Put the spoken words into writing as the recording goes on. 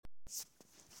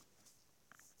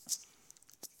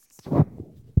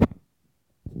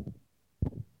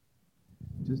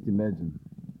Just imagine.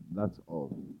 That's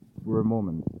all. For a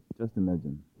moment, just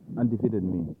imagine. Undefeated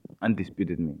me,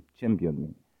 undisputed me, champion me.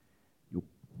 You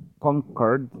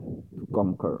conquered to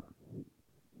conquer.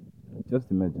 Just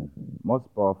imagine. Most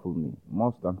powerful me,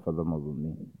 most unfathomable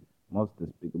me, most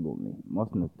despicable me,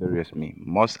 most notorious me,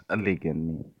 most elegant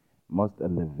me, most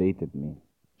elevated me.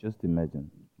 Just imagine.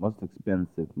 Most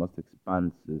expensive, most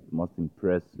expansive, most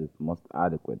impressive, most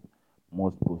adequate,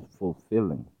 most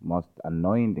fulfilling, most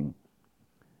anointing.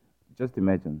 Just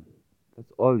imagine.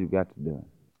 That's all you got to do.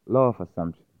 Law of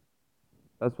assumption.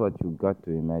 That's what you got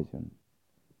to imagine.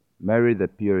 Marry the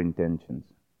pure intentions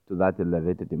to that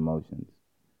elevated emotions.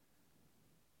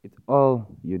 It's all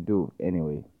you do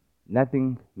anyway.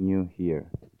 Nothing new here.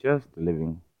 Just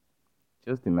living.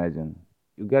 Just imagine.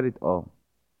 You got it all.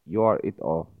 You are it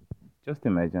all. Just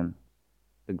imagine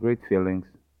the great feelings,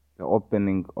 the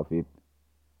opening of it,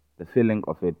 the feeling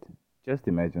of it. Just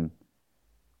imagine.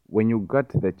 When you got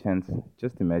the chance,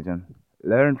 just imagine.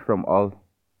 Learn from all.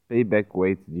 Pay back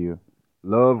waits due.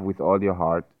 Love with all your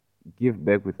heart. Give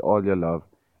back with all your love.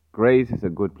 Grace is a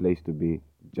good place to be.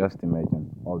 Just imagine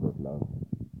all those love.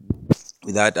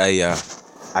 With that,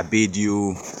 I bid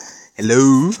you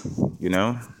hello. You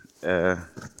know, uh,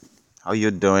 how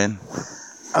you doing?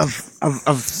 I've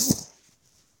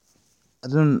I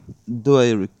don't do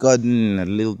a recording in a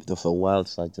little bit of a while,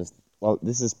 so I just well,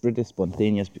 this is pretty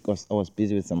spontaneous because I was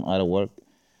busy with some other work,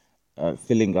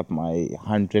 filling up my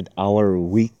 100-hour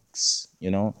weeks.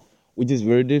 Which is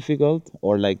very difficult,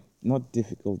 or like not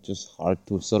difficult, just hard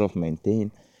to sort of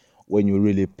maintain when you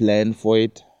really plan for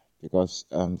it, because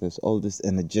there's all these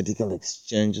energetical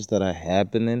exchanges that are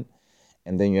happening,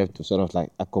 and then you have to sort of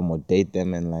like accommodate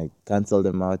them and like cancel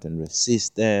them out and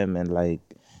resist them and like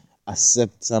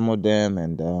accept some of them,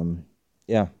 and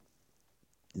yeah,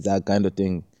 that kind of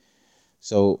thing.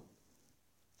 So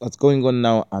what's going on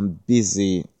now, I'm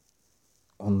busy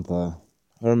on the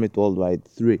Hermit Worldwide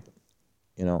 3,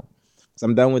 so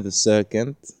I'm done with the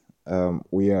second.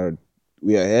 We are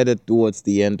headed towards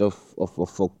the end of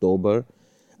October.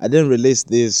 I didn't release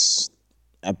these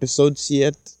episodes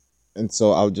yet, and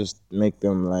so I'll just make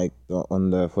them like on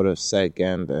the for the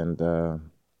second, and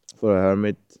for a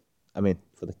Hermit. I mean,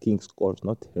 for the King's Course,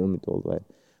 not Hermit Worldwide.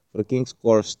 For the King's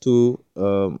Course 2,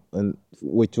 and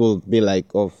which will be like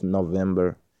of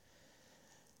November,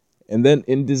 and then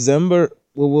in December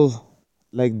we will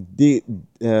like dig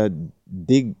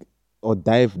or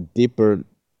dive deeper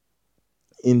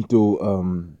into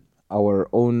our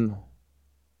own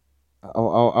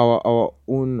our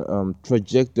own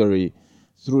trajectory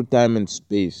through time and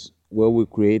space, where we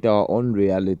create our own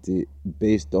reality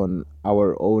based on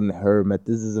our own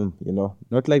hermeticism,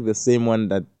 not like the same one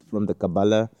that from the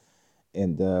Kabbalah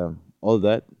and all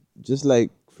that, just like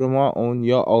from our own,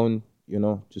 your own,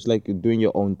 just like you're doing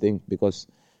your own thing because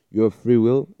you have free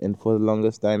will, and for the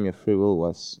longest time your free will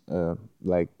was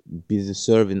like busy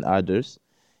serving others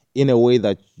in a way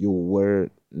that you were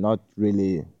not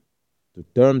really to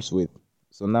terms with.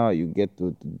 So now you get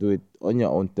to do it on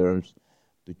your own terms,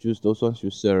 to choose those ones you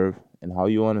serve and how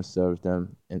you want to serve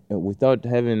them, and without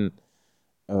having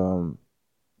um,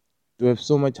 to have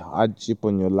so much hardship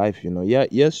on your life. Yeah,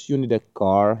 yes, you need a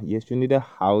car, yes, you need a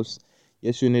house,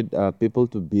 yes, you need people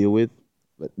to be with,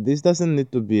 but this doesn't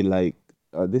need to be like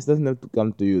this doesn't have to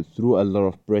come to you through a lot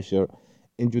of pressure,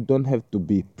 and you don't have to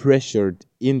be pressured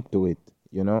into it.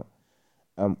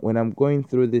 When I'm going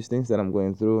through these things that I'm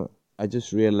going through, I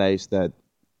just realized that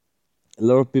a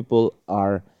lot of people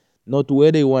are not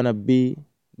where they want to be,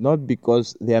 not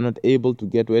because they are not able to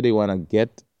get where they want to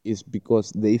get, is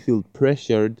because they feel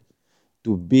pressured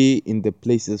to be in the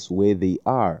places where they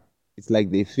are. It's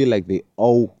like they feel like they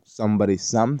owe somebody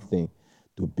something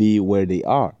to be where they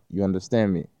are. You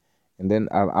understand me? And then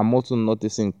I'm also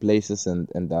noticing places and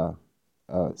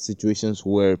situations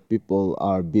where people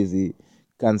are busy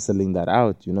canceling that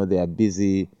out. They are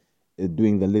busy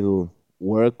doing the little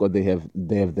work, or they have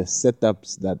the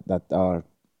setups that are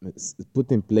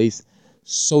put in place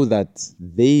so that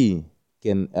they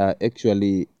can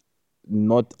actually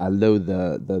not allow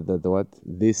the what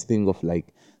this thing of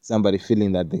like somebody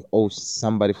feeling that they owe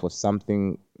somebody for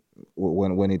something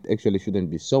when it actually shouldn't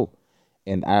be so.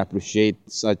 And I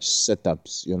appreciate such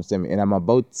setups, you understand me, and I'm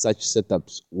about such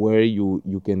setups where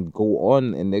you can go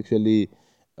on and actually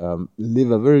live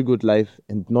a very good life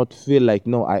and not feel like,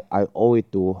 no, I owe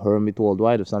it to Hermit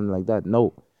Worldwide or something like that.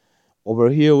 No, over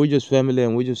here we're just family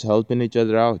and we're just helping each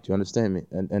other out, you understand me,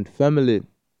 and family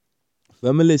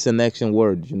is an action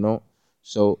word,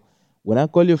 so when I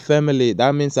call you family,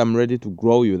 that means I'm ready to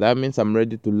grow you. That means I'm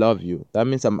ready to love you. That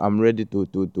means I'm ready to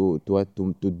do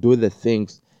the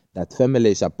things that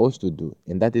family is supposed to do,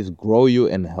 and that is grow you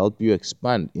and help you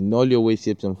expand in all your ways,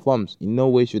 shapes, and forms. In no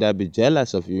way should I be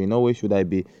jealous of you. In no way should I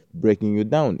be breaking you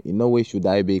down. In no way should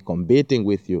I be competing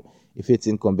with you. If it's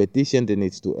in competition, then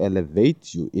it's to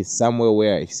elevate you. It's somewhere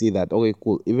where I see that, okay,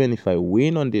 cool, even if I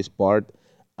win on this part,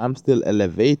 I'm still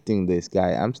elevating this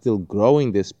guy. I'm still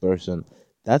growing this person.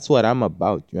 That's what I'm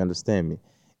about. You understand me?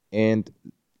 And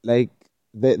like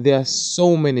there are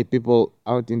so many people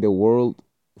out in the world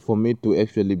for me to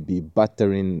actually be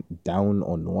battering down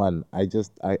on one. I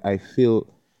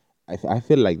feel I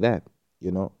feel like that,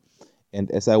 you know. And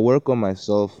as I work on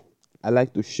myself, I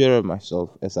like to share myself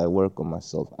as I work on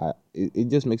myself. It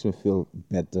just makes me feel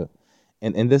better.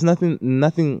 And there's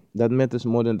nothing that matters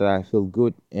more than that I feel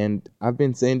good. And I've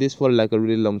been saying this for like a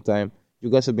really long time. You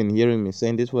guys have been hearing me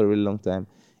saying this for a really long time.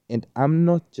 And I'm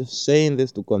not just saying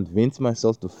this to convince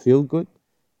myself to feel good.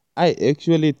 I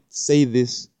actually say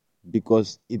this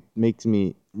because it makes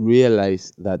me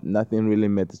realize that nothing really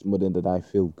matters more than that I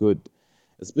feel good.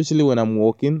 Especially when I'm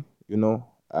walking,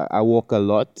 I walk a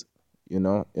lot,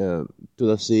 to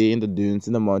the sea, in the dunes,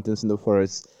 in the mountains, in the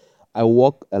forest. I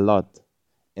walk a lot.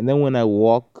 And then when I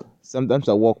walk, sometimes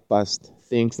I walk past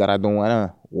things that I don't want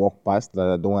to walk past, that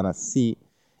I don't want to see.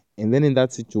 And then in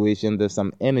that situation, there's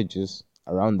some energies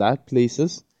around that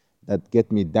places that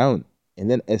get me down. And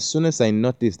then as soon as I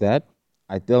notice that,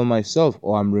 I tell myself,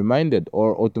 or I'm reminded,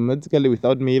 or automatically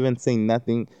without me even saying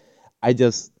nothing, I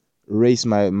just raise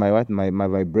my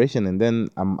vibration, and then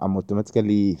I'm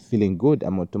automatically feeling good.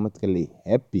 I'm automatically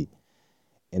happy.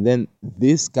 And then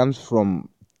this comes from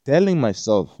telling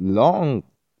myself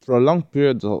for a long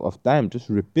period of time, just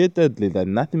repeatedly, that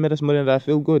nothing matters more than that I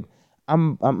feel good.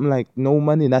 I'm like, no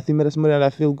money, nothing matters more than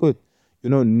I feel good.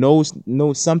 No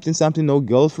something, no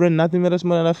girlfriend, nothing matters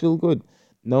more than I feel good.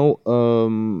 No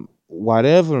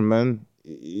whatever, man.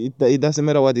 It doesn't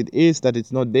matter what it is that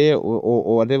it's not there,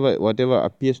 or whatever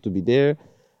appears to be there.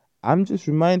 I'm just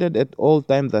reminded at all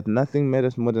times that nothing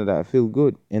matters more than that I feel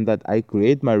good, and that I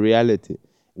create my reality.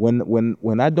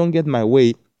 When I don't get my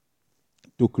way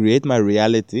to create my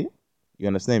reality, you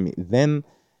understand me? Then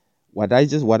what I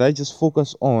just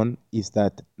focus on is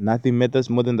that nothing matters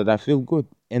more than that I feel good,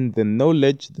 and the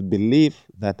knowledge, the belief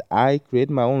that I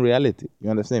create my own reality. You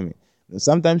understand me?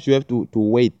 Sometimes you have to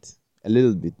wait a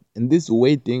little bit, and this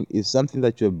waiting is something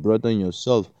that you have brought on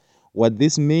yourself. What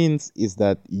this means is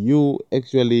that you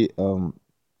actually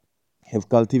have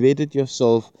cultivated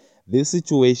yourself these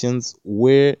situations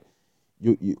where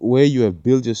where you have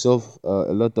built yourself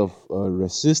a lot of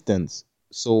resistance.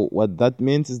 So what that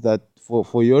means is that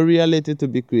for your reality to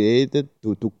be created,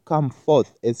 to come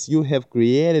forth as you have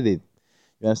created it,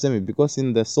 you understand me? Because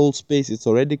in the soul space it's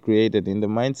already created, in the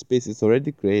mind space it's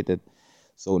already created.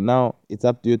 So now it's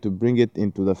up to you to bring it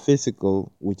into the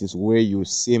physical, which is where you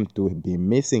seem to be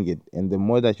missing it. And the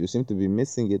more that you seem to be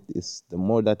missing it, is the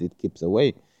more that it keeps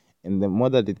away. And the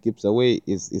more that it keeps away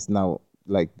is now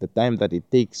like the time that it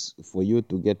takes for you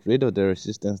to get rid of the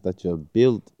resistance that you have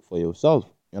built for yourself.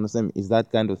 You understand me? Is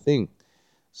that kind of thing.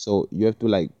 So you have to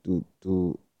like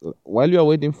to while you are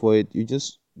waiting for it, you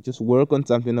just work on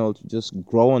something else, just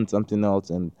grow on something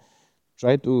else, and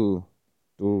try to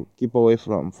keep away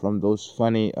from those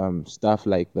funny stuff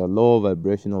like the low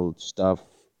vibrational stuff.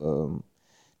 um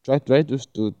try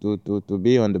to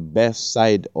be on the best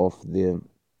side of the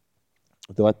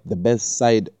best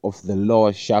side of the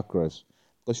lower chakras,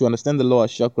 because you understand the lower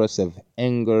chakras have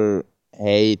anger,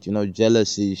 hate,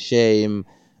 jealousy, shame,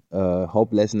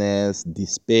 hopelessness,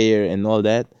 despair, and all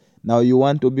that. Now you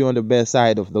want to be on the best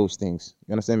side of those things.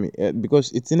 You understand me?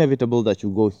 Because it's inevitable that you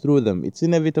go through them. It's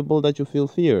inevitable that you feel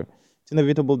fear. It's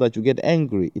inevitable that you get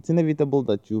angry. It's inevitable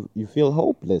that you feel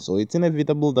hopeless, or it's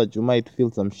inevitable that you might feel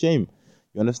some shame.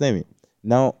 You understand me?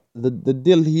 Now the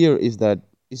deal here is that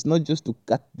it's not just to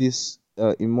cut these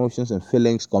emotions and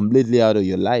feelings completely out of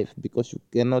your life, because you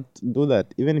cannot do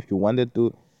that. Even if you wanted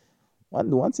to,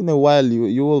 once in a while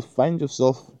you will find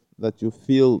yourself that you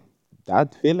feel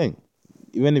that feeling,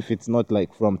 even if it's not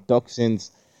like from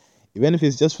toxins, even if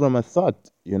it's just from a thought.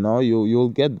 You'll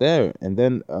get there. And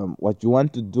then what you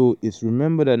want to do is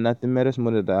remember that nothing matters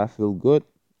more than that I feel good.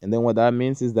 And then what that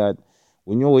means is that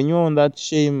when you're on that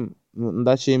shame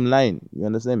line, you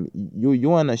understand me, you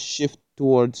want to shift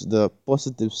towards the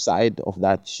positive side of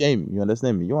that shame. You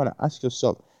understand me? You want to ask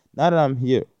yourself, now that I'm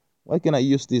here, what can I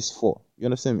use this for? You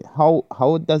understand me?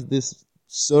 How does this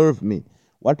serve me?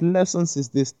 What lessons is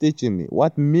this teaching me?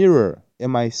 What mirror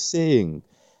am I saying?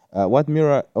 What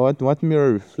mirror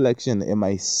reflection am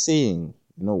I seeing?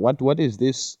 What is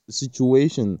this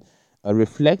situation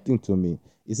reflecting to me?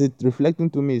 Is it reflecting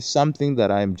to me something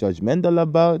that I'm judgmental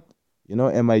about?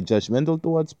 Am I judgmental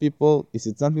towards people? Is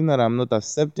it something that I'm not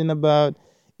accepting about?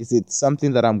 Is it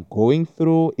something that I'm going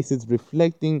through? Is it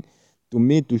reflecting to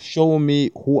me to show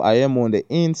me who I am on the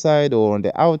inside or on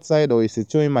the outside? Or is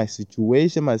it showing my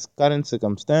situation, my current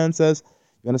circumstances?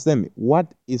 You understand me?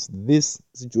 What is this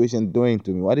situation doing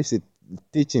to me? What is it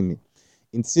teaching me?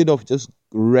 Instead of just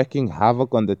wreaking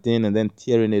havoc on the thing and then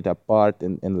tearing it apart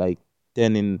and like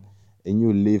turning a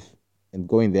new leaf and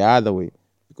going the other way.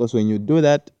 Because when you do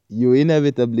that, you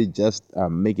inevitably just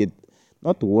make it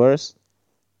not worse,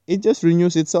 it just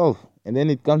renews itself and then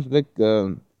it comes back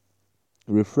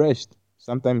refreshed,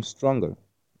 sometimes stronger.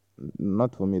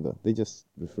 Not for me though, they just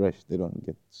refresh, they don't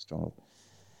get stronger.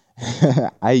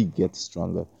 I get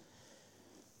stronger.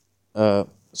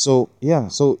 So yeah,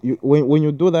 so when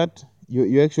you do that,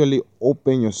 you actually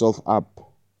open yourself up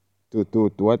to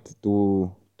what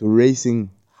to racing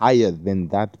higher than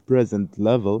that present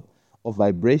level of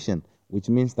vibration, which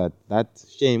means that that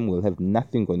shame will have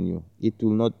nothing on you. It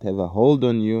will not have a hold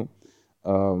on you.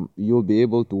 You'll be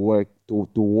able to work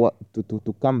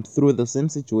to come through the same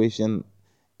situation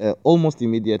almost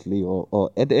immediately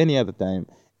or at any other time,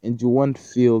 and you won't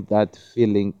feel that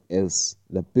feeling as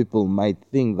the people might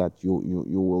think that you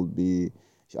will be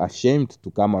ashamed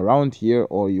to come around here,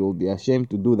 or you'll be ashamed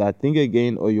to do that thing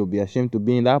again, or you'll be ashamed to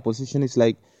be in that position. It's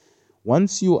like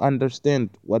once you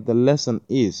understand what the lesson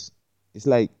is, it's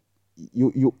like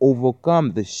you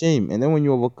overcome the shame, and then when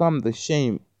you overcome the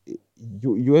shame,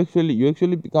 you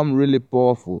actually become really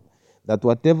powerful. That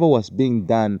whatever was being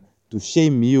done to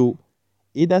shame you,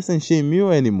 it doesn't shame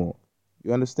you anymore.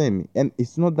 You understand me? And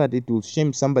it's not that it will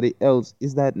shame somebody else,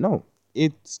 it's that no,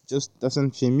 it just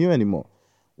doesn't shame you anymore.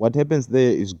 What happens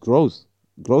there is growth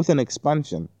and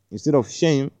expansion. Instead of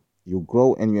shame, you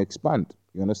grow and you expand.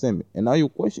 You understand me? And now you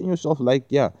question yourself, like,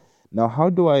 yeah, now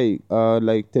how do I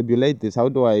like tabulate this? How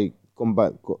do I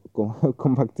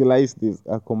compactilize this?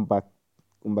 Combat,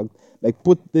 like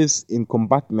put this in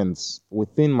compartments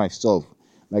within myself.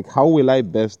 Like, how will I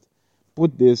best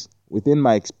put this within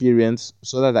my experience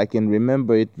so that I can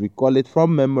remember it, recall it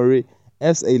from memory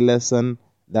as a lesson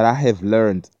that I have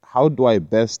learned? How do I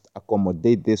best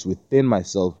accommodate this within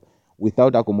myself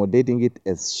without accommodating it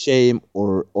as shame,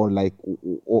 or like,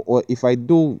 or if I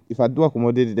do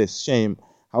accommodate it as shame,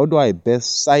 how do I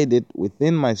best side it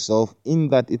within myself in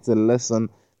that it's a lesson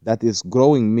that is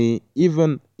growing me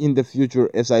even in the future?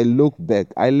 As I look back,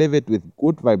 I leave it with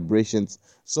good vibrations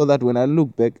so that when I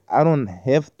look back, I don't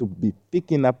have to be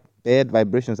picking up bad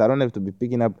vibrations. I don't have to be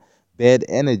picking up bad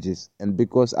energies. And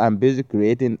because I'm busy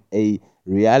creating a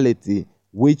reality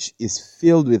which is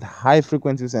filled with high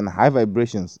frequencies and high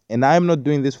vibrations, and I'm not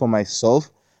doing this for myself,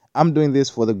 I'm doing this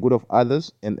for the good of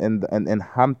others and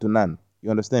harm to none.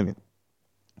 You understand me?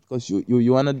 Because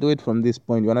you want to do it from this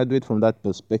point, you want to do it from that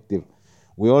perspective.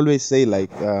 We always say,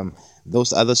 like,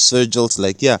 those other surgeons,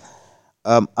 like, yeah,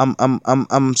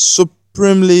 I'm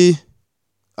supremely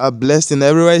blessed in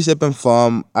every way, shape, and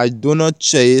form. I do not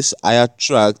chase, I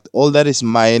attract. All that is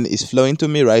mine is flowing to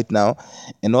me right now,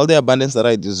 and all the abundance that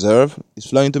I deserve is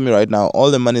flowing to me right now. All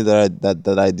the money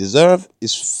that I deserve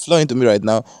is flowing to me right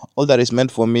now. All that is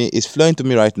meant for me is flowing to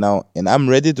me right now, and I'm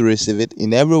ready to receive it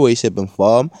in every way, shape, and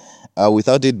form,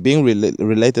 without it being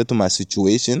related to my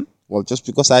situation. Well, just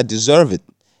because I deserve it,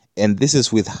 and this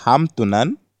is with harm to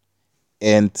none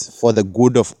and for the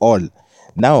good of all.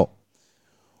 Now,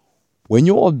 when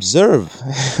you observe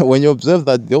when you observe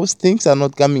that those things are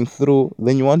not coming through,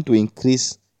 then you want to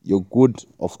increase your good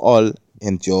of all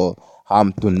and your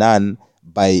harm to none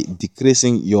by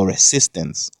decreasing your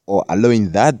resistance, or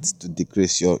allowing that to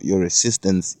decrease your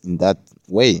resistance in that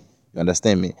way. You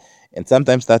understand me? And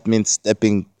sometimes that means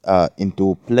stepping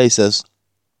into places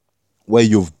where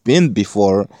you've been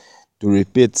before, to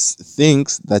repeat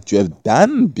things that you have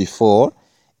done before,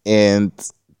 and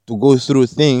to go through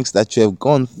things that you have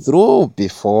gone through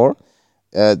before,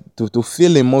 to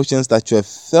feel emotions that you have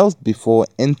felt before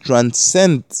and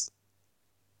transcend.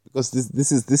 Because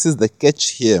this is the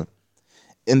catch here.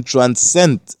 And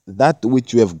transcend that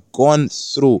which you have gone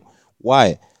through.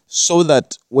 Why? So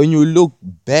that when you look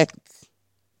back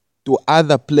to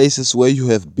other places where you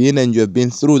have been and you have been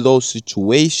through those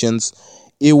situations,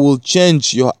 it will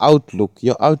change your outlook.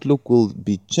 Your outlook will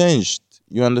be changed.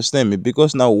 You understand me?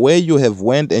 Because now where you have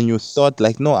went and you thought,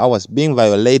 like, no, I was being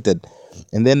violated,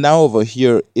 and then now over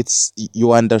here, it's,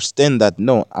 you understand that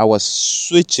no, I was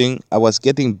switching, I was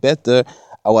getting better,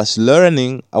 I was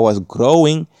learning, I was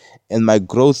growing, and my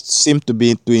growth seemed to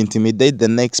be to intimidate the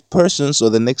next person. So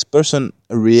the next person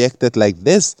reacted like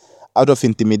this out of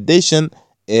intimidation,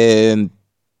 and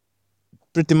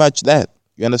pretty much that.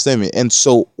 You understand me? And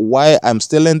so why I'm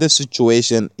still in this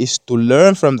situation is to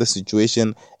learn from the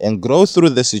situation and grow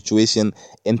through the situation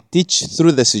and teach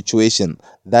through the situation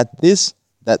that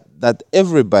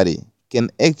everybody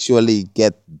can actually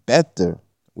get better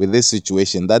with this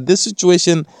situation. That this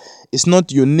situation is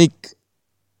not unique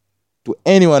to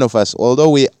any one of us,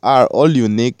 although we are all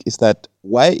unique. Is that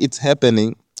why it's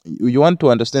happening? You want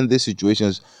to understand these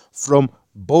situations from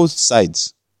both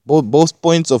sides, both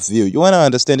points of view. You want to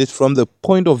understand it from the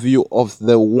point of view of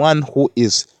the one who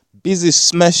is busy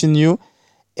smashing you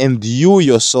and you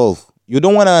yourself. You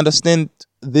don't want to understand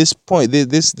this point,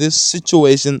 this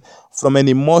situation from an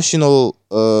emotional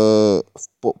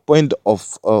point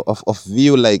of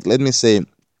view. Like, let me say,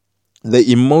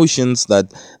 the emotions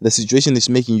that the situation is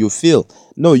making you feel.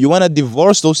 No, you want to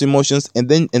divorce those emotions, and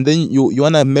then you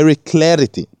want to marry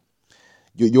clarity.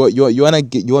 You want to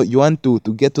get you want to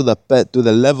get to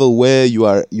the level where you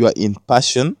are in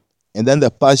passion, and then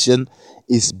the passion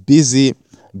is busy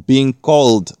being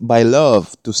called by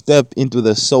love to step into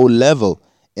the soul level.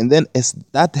 And then as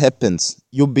that happens,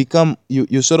 you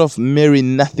sort of marry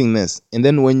nothingness. And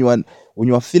then when you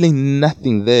are feeling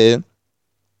nothing there,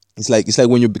 it's like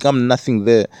when you become nothing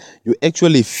there, you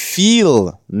actually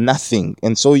feel nothing.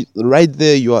 And so right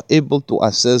there, you are able to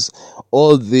assess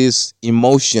all these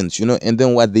emotions, and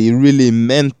then what they really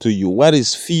meant to you. What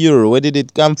is fear? Where did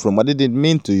it come from? What did it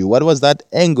mean to you? What was that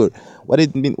anger? What did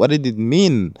it mean? What did it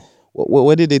mean?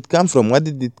 Where did it come from? What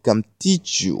did it come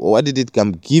teach you? Or what did it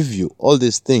come give you? All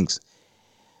these things.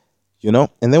 And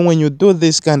then when you do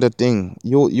this kind of thing,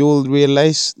 you'll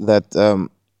realize that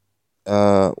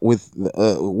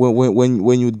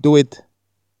when you do it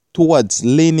towards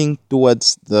leaning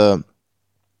towards the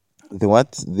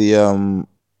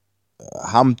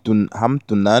harm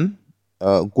to none,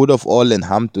 good of all and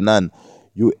harm to none,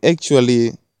 you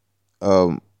actually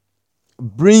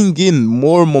bring in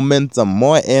more momentum,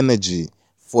 more energy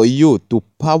for you to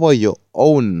power your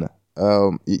own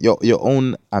your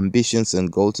own ambitions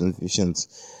and goals and visions,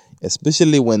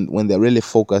 especially when they're really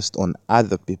focused on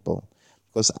other people.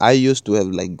 Because I used to have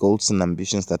like goals and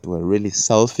ambitions that were really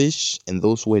selfish, and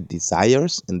those were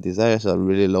desires, and desires are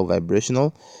really low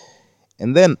vibrational.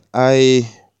 And then I've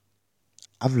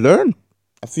learned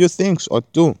a few things or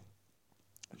two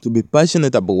to be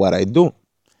passionate about what I do,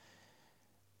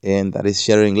 and that is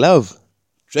sharing love,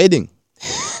 trading,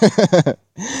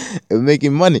 and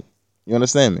making money. You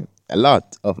understand me? A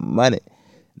lot of money.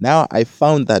 Now I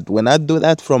found that when I do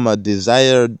that from a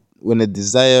desire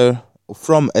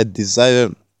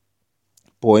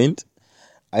point,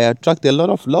 I attract a lot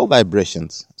of low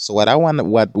vibrations. So where I want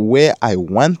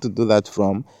to do that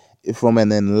from is from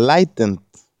an enlightened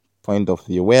point of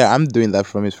view. Where I'm doing that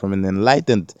from is from an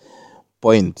enlightened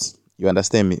point. You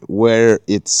understand me? Where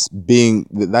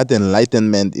that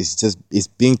enlightenment is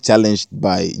being challenged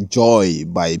by joy,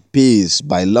 by peace,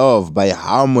 by love, by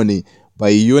harmony, by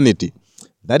unity.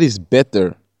 That is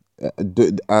better.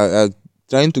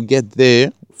 Trying to get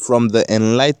there from the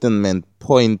enlightenment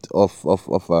point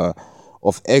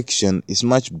of action is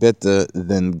much better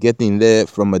than getting there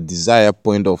from a desire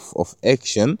point of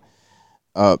action,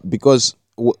 because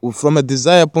from a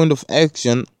desire point of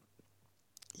action,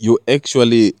 you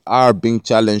actually are being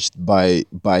challenged by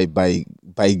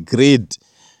greed.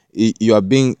 You are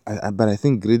being, but I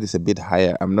think greed is a bit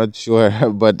higher. I'm not sure,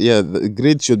 but yeah, the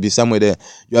greed should be somewhere there.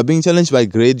 You are being challenged by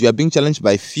greed. You are being challenged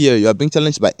by fear. You are being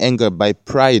challenged by anger, by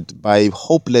pride, by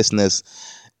hopelessness,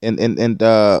 and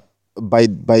by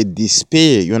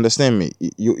despair. You understand me?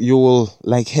 You will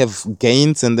like have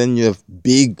gains, and then you have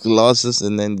big losses,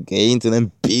 and then gains, and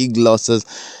then big losses,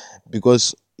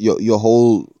 because your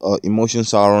whole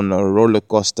emotions are on a roller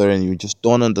coaster, and you just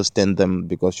don't understand them,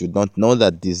 because you don't know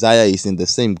that desire is in the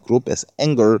same group as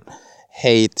anger,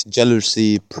 hate,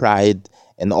 jealousy, pride,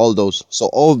 and all those. So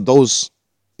all those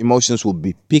emotions will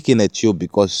be picking at you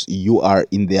because you are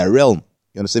in their realm.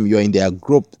 You understand? You are in their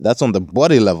group. That's on the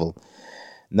body level.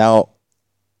 Now,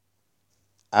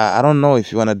 I don't know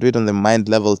if you want to do it on the mind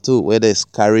level too, where there's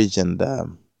courage and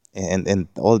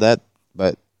all that,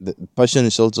 but the passion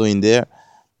is also in there.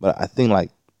 But I think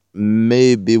like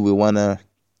maybe we wanna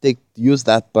use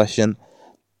that passion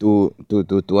to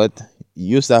what?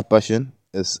 Use that passion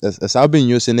as I've been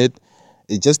using it.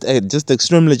 It just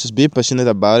extremely just be passionate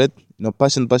about it.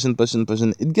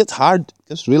 Passion. It gets hard. It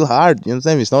gets real hard. You know what I'm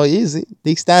saying? It's not easy. It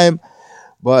takes time.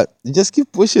 But you just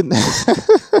keep pushing.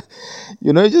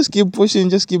 You just keep pushing,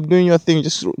 just keep doing your thing,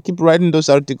 just keep writing those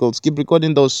articles, keep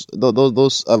recording those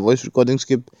voice recordings,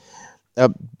 keep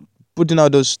putting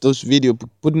out those video,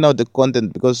 putting out the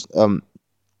content, because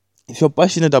if you're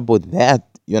passionate about that,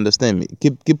 You understand me?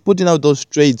 Keep putting out those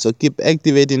trades, or keep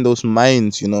activating those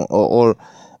minds, or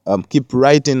keep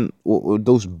writing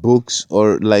those books,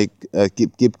 or like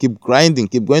keep grinding,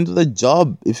 keep going to the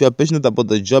job if you're passionate about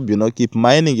the job. Keep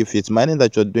mining if it's mining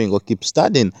that you're doing, or keep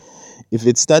studying if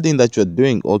it's studying that you're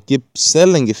doing, or keep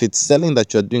selling if it's selling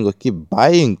that you're doing, or keep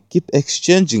buying, keep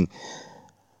exchanging.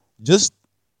 Just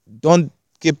don't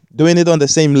keep doing it on the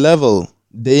same level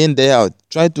day in day out.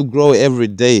 Try to grow every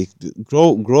day.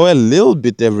 Grow a little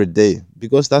bit every day,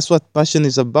 because that's what passion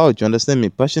is about. You understand me?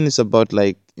 Passion is about,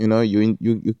 like,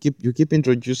 you keep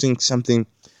introducing something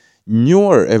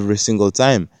newer every single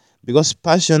time, because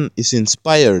passion is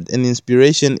inspired, and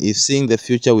inspiration is seeing the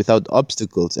future without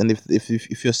obstacles. And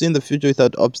if you're seeing the future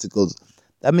without obstacles,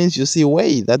 that means you see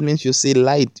way, that means you see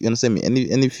light. You understand me? And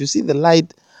if you see the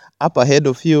light up ahead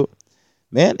of you,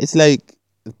 man, it's like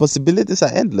the possibilities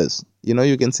are endless. You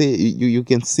can see, you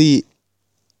can see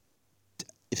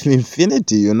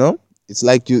infinity. It's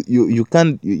like you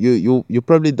can't, you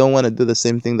probably don't want to do the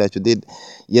same thing that you did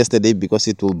yesterday, because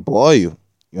it will bore you.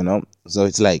 So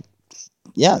it's like,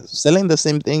 yeah, selling the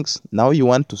same things, now you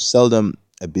want to sell them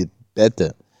a bit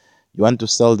better. You want to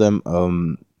sell them,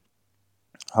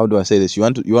 how do I say this? You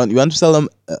want to sell them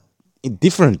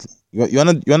differently. You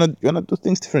wanna do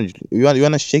things differently. You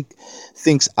wanna shake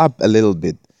things up a little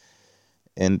bit.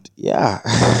 And yeah,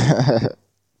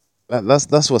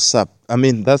 that's what's up. I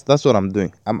mean, that's what I'm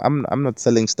doing. I'm not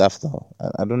selling stuff though.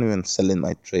 I don't even sell in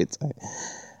my trades. I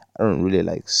don't really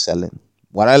like selling.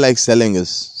 What I like selling is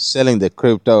selling the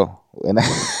crypto when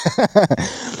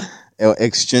or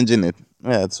exchanging it.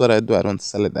 Yeah, that's what I do. I don't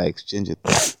sell it. I exchange it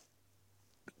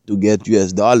to get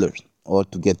US dollars, or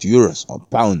to get euros or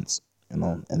pounds,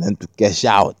 and then to cash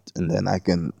out, and then I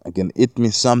can eat me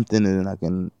something, and then I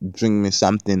can drink me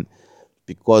something,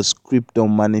 because crypto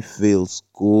money feels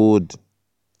good.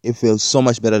 It feels so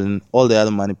much better than all the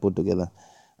other money put together.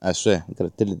 I swear, I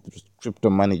gotta tell you, crypto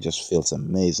money just feels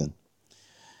amazing.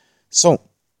 So,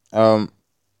 I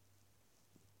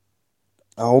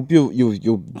hope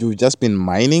you've just been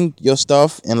mining your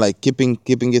stuff, and like keeping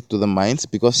it to the mines,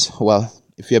 because, well,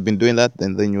 if you have been doing that,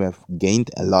 then you have gained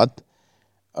a lot.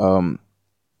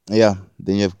 Yeah,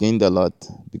 then you have gained a lot,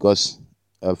 because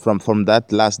from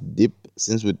that last dip,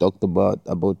 since we talked about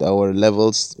our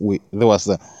levels, there was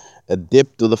a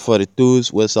dip to the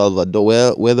 42s, where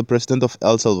Salvador, where the president of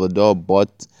El Salvador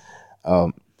bought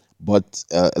a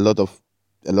lot of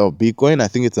Bitcoin. I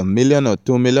think it's 1 million or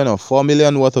 2 million or 4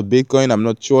 million worth of Bitcoin. I'm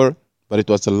not sure, but it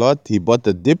was a lot. He bought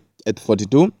the dip at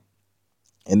 42,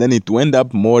 and then it went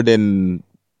up more than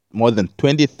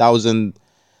 20,000,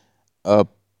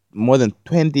 more than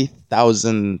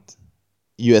 20,000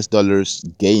 US dollars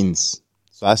gains.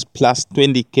 So that's plus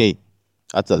 20k.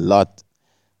 That's a lot.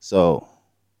 So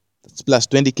that's plus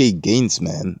 20k gains,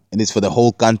 man, and it's for the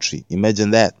whole country.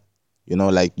 Imagine that.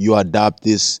 Like, you adopt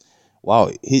this. Wow,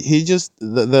 he just,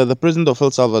 the president of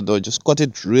El Salvador just got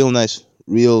it real nice,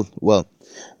 real well,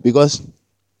 because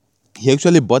he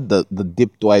actually bought the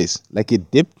dip twice. Like, he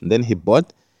dipped, then he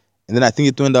bought, and then I think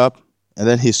it went up, and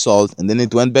then he sold, and then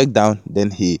it went back down. Then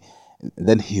he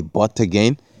bought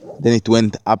again. Then it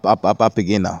went up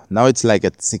again. Now it's like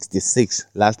at 66.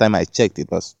 Last time I checked, it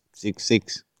was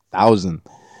 66,000.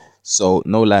 So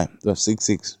no lie, it was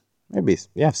 66. Maybe,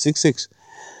 yeah, 66.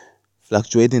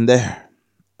 Fluctuating there.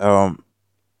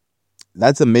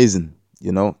 That's amazing.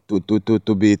 To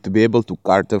be able to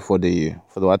cater for the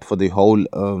whole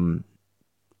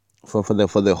for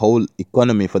the whole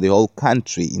economy, for the whole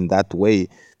country in that way,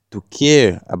 to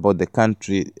care about the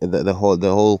country, the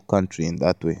whole country in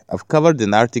that way. I've covered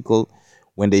an article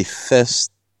when they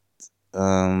first,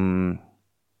 is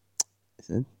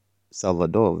it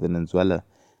Salvador, Venezuela? I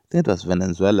think it was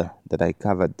Venezuela that I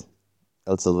covered.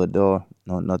 El Salvador,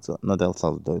 no, not El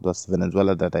Salvador. It was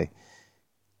Venezuela that I.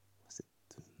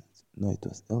 No, it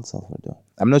was El Salvador.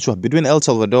 I'm not sure. Between El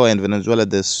Salvador and Venezuela,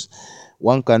 there's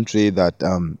one country that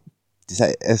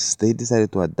they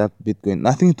decided to adopt Bitcoin.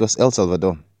 I think it was El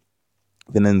Salvador.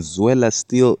 Venezuela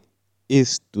still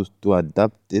is to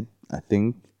adopt it, I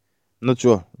think. Not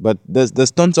sure, but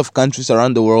there's tons of countries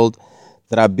around the world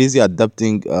that are busy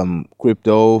adopting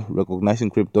crypto,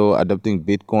 recognizing crypto, adopting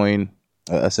Bitcoin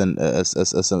as an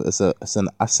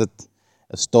asset,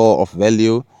 a store of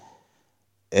value,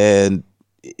 and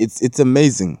it's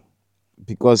amazing,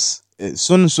 because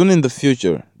soon in the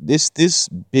future, this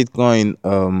Bitcoin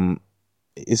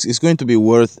is going to be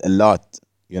worth a lot.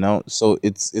 So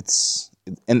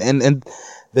and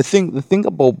the thing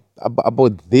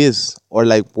about this, or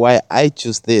like why I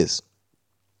choose this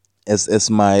as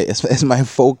my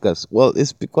focus, well,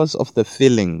 it's because of the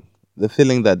feeling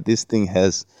that this thing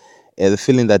has, the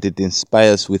feeling that it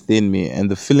inspires within me,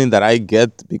 and the feeling that I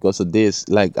get because of this.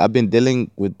 Like I've been dealing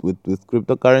with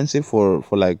cryptocurrency for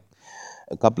like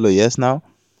a couple of years now,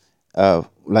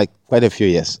 like quite a few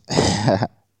years.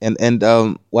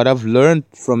 And what I've learned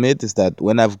from it is that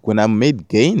when I made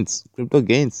gains, crypto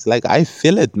gains, like I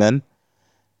feel it, man.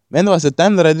 Man, there was a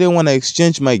time that I didn't want to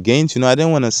exchange my gains. I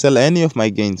didn't want to sell any of my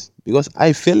gains because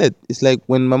I feel it. It's like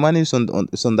when my money is on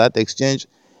that exchange.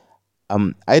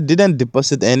 I didn't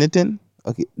deposit anything.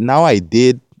 Okay, now I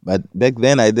did, but back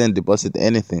then I didn't deposit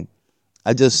anything.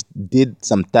 I just did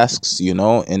some tasks,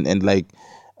 and like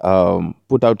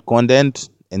put out content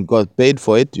and got paid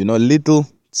for it, little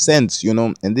cents,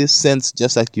 and these cents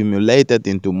just accumulated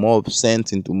into more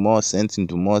cents, into more cents,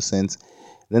 into more cents.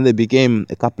 Then they became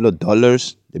a couple of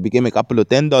dollars, they became a couple of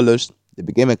 $10, they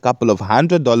became a couple of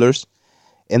 $100,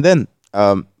 and then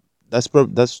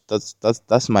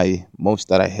that's my most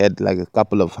that I had, like a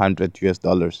couple of hundred US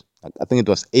dollars. I think it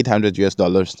was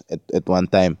 $800 at one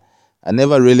time. I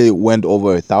never really went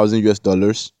over 1,000 US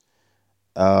dollars.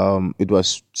 It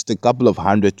was just a couple of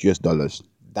hundred US dollars.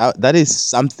 That is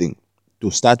something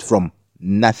to start from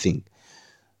nothing.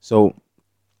 So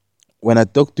when I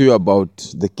talk to you about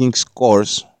the King's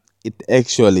course, it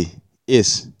actually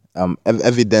is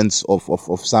evidence of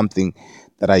something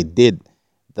that I did.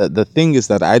 The thing is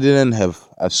that I didn't have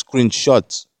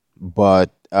screenshots, but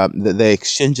the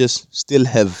exchanges still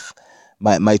have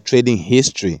my trading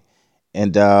history,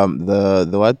 and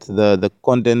the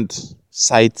content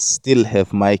sites still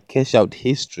have my cash out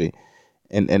history,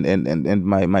 and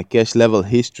my cash level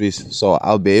histories. So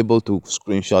I'll be able to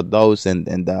screenshot those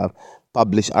and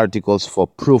publish articles for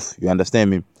proof. You understand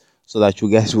me? So that you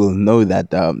guys will know that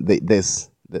there's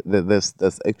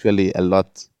actually a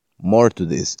lot more to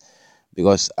this,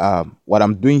 because what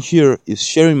I'm doing here is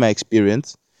sharing my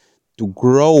experience to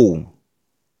grow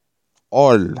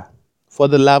all, for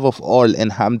the love of all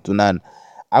and harm to none.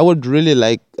 I would really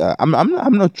like. I'm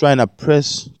not trying to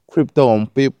press crypto on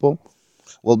people.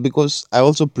 Well, because I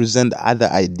also present other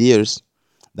ideas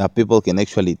that people can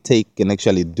actually take, can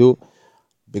actually do.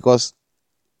 Because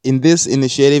in this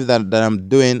initiative that I'm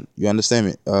doing, you understand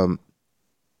me,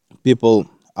 people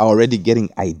are already getting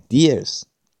ideas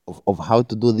of how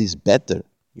to do this better.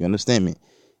 You understand me?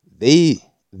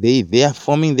 They are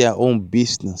forming their own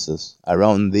businesses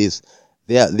around this.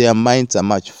 Their minds are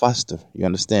much faster. You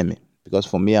understand me? Because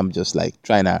for me, I'm just like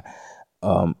trying to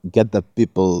get the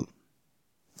people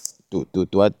to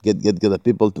what get the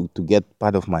people to get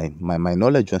part of my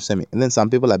knowledge. You understand me? And then some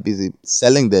people are busy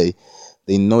selling the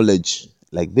knowledge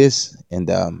like this, and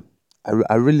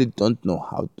I really don't know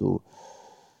how to.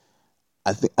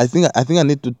 I think I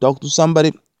need to talk to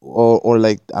somebody, or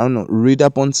like, I don't know, read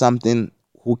up on something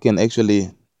who can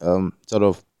actually sort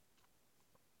of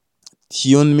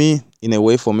tune me in a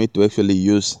way for me to actually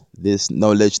use this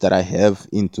knowledge that I have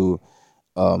into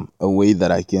a way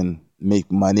that I can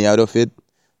make money out of it.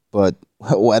 But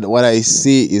what I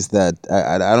see is that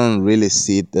I don't really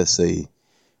see it as a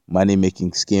money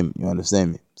making scheme. You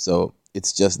understand me? So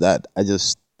it's just that I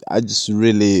just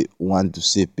really want to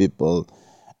see people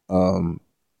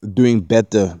doing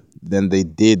better than they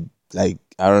did, like,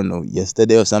 I don't know,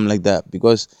 yesterday or something like that.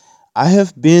 Because I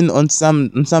have been on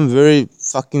some very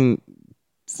fucking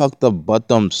fucked up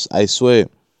bottoms. I swear,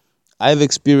 I've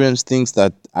experienced things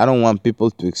that I don't want people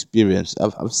to experience.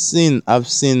 I've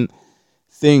seen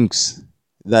things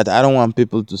that I don't want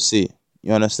people to see.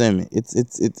 You understand me?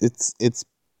 It's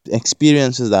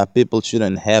experiences that people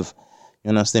shouldn't have. You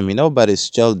understand me? Nobody's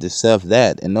child deserve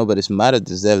that, and nobody's mother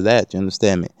deserve that. You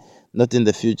understand me? Not in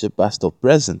the future, past or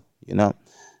present.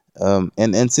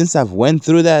 And since I've went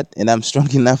through that, and I'm strong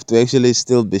enough to actually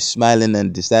still be smiling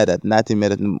and decide that nothing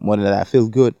matters more than that I feel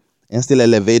good, and still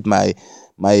elevate my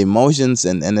emotions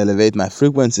and elevate my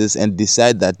frequencies, and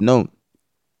decide that no,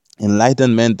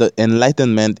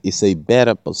 enlightenment is a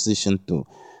better position to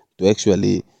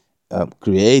actually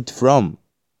create from,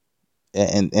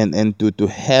 and to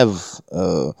have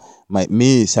my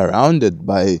me surrounded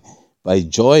by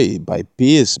joy, by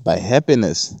peace, by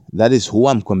happiness. That is who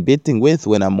I'm competing with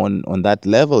when I'm on that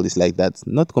level. It's like, that's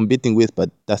not competing with,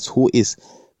 but that's who is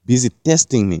busy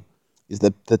testing me. Is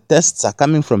that the tests are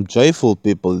coming from joyful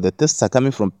people, the tests are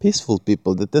coming from peaceful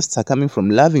people, the tests are coming from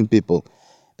loving people.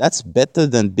 That's better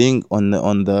than being on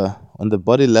the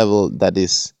body level, that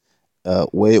is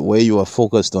where you are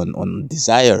focused on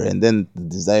desire, and then the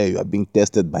desire, you are being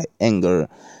tested by anger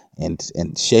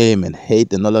and shame and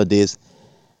hate and all of this.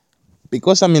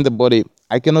 Because I'm in the body,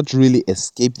 I cannot really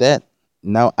escape that.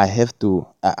 Now I have to.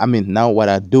 Now what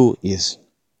I do is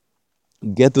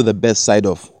get to the best side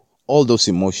of all those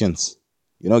emotions,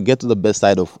 Get to the best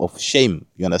side of shame.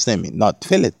 You understand me? Not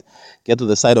feel it. Get to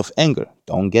the side of anger.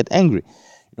 Don't get angry.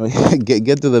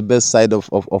 Get to the best side of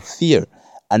fear.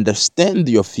 Understand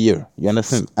your fear. You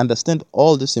understand? Understand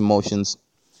all these emotions,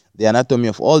 the anatomy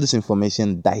of all this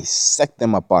information, dissect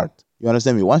them apart. You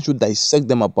understand me? Once you dissect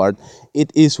them apart,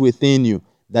 it is within you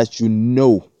that you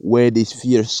know where these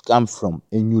fears come from,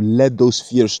 and you let those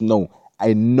fears know.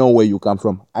 I know where you come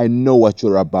from. I know what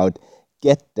you're about.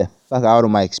 Get the fuck out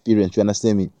of my experience. You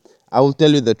understand me? I will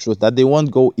tell you the truth that they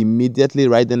won't go immediately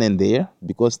right then and there,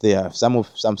 because they are some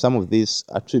of these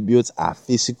attributes are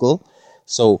physical,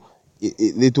 so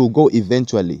it will go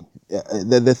eventually.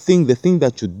 The thing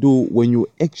that you do when you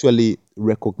actually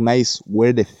recognize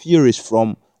where the fear is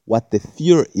from, what the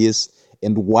fear is,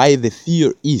 and why the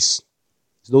fear is,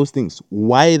 those things,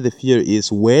 why the fear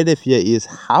is, where the fear is,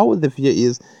 how the fear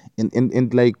is,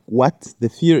 and like what the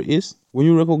fear is. When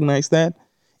you recognize that,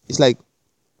 it's like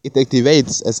it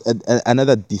activates as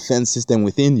another defense system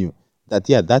within you, that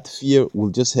yeah, that fear will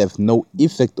just have no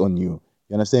effect on you.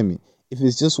 You understand me? If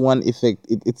it's just one effect,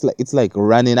 it's like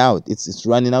running out. It's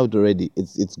running out already.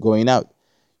 It's going out.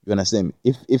 You understand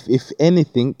me? If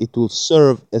anything, it will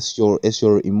serve as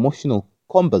your emotional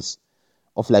compass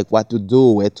of like what to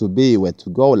do, where to be, where to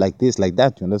go, like this, like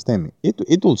that. You understand me?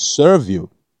 It will serve you.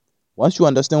 Once you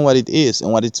understand what it is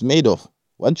and what it's made of,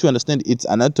 once you understand its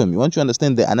anatomy, once you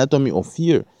understand the anatomy of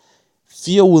fear,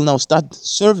 fear will now start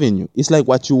serving you. It's like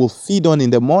what you will feed on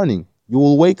in the morning. You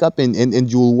will wake up and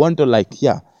you will wonder, like,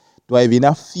 yeah, do I have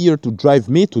enough fear to drive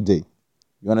me today?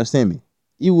 You understand me?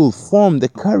 It will form the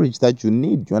courage that you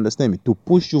need, you understand me, to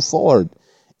push you forward.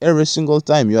 Every single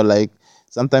time you're like,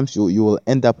 sometimes you will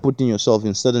end up putting yourself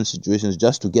in certain situations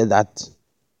just to get that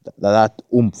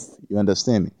oomph. You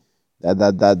understand me?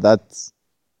 Because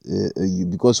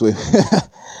we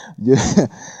you,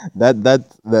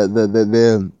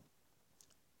 the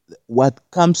what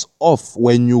comes off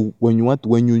when you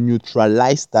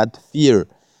neutralize that fear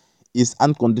is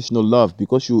unconditional love,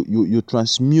 because you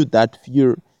transmute that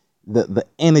fear, the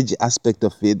energy aspect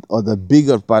of it, or the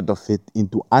bigger part of it,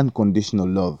 into unconditional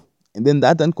love. And then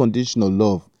that unconditional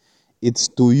love, it's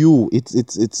to you,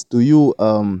 it's to you,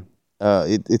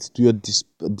 it's to your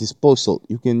disposal.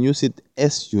 You can use it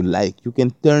as you like. You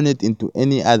can turn it into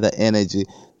any other energy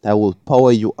that will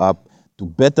power you up to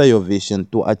better your vision,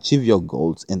 to achieve your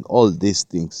goals, and all these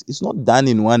things. It's not done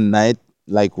in one night,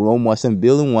 like Rome wasn't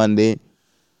built in one day.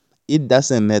 It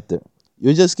doesn't matter.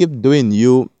 You just keep doing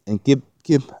you, and keep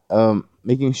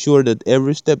making sure that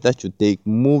every step that you take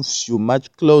moves you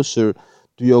much closer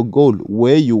to your goal,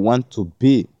 where you want to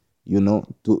be. To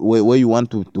where you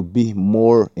want to be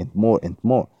more and more and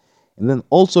more. And then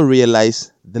also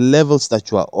realize the levels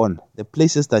that you are on, the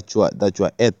places that you are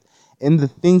at, and the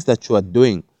things that you are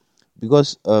doing.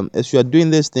 Because as you are doing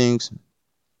these things,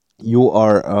 you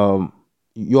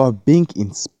are being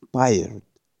inspired.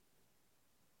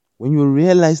 When you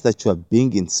realize that you are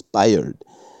being inspired,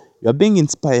 you are being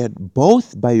inspired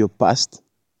both by your past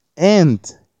and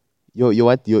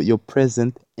your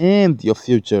present and your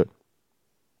future,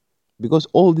 because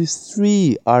all these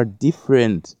three are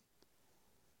different.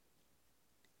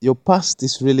 Your past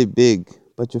is really big,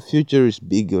 but your future is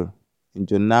bigger,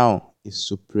 and your now is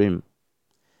supreme.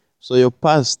 So your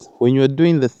past, when you are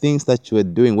doing the things that you are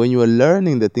doing, when you are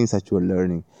learning the things that you are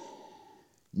learning,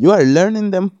 you are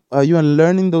learning them. You are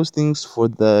learning those things for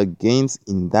the gains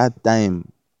in that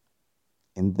time,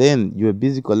 and then you are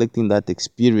busy collecting that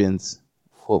experience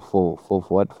for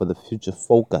what, for the future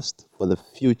focused, for the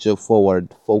future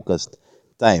forward focused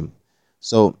time.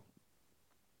 So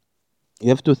you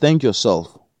have to thank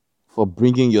yourself for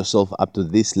bringing yourself up to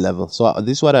this level. So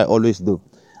this is what I always do.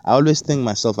 I always thank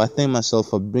myself. I thank myself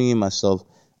for bringing myself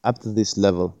up to this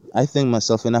level. I thank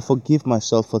myself and I forgive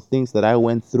myself for things that I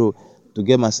went through to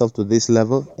get myself to this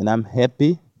level, and I'm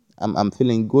happy. I'm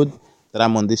feeling good that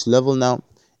I'm on this level now.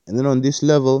 And then on this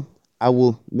level, I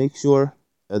will make sure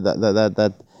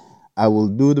that I will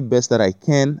do the best that I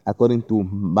can, according to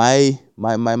my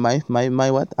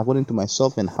what, according to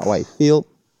myself and how I feel,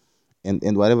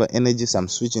 and whatever energies I'm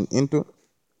switching into,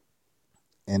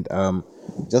 and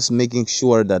just making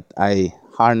sure that I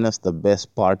harness the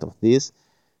best part of this,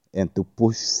 and to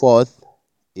push forth,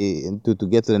 to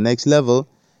get to the next level,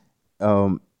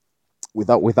 um,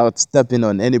 without stepping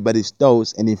on anybody's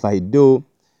toes. And if I do,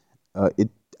 it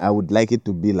I would like it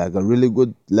to be like a really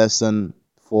good lesson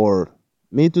for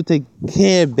me to take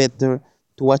care better,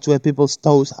 to watch where people's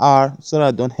toes are, so that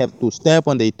I don't have to step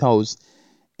on their toes,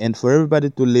 and for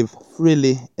everybody to live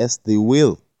freely as they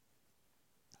will,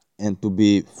 and to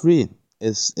be free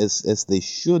as they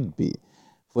should be,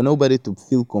 for nobody to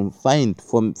feel confined,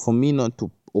 for me not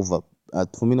to over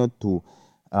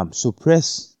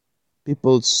suppress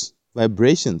people's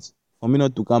vibrations, for me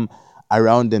not to come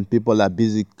around and people are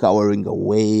busy cowering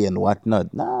away and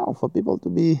whatnot. Now, for people to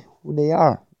be who they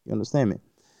are, you understand me?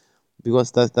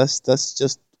 Because that's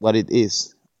just what it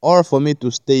is. Or for me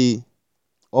to stay,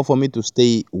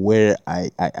 where I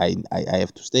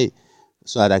have to stay,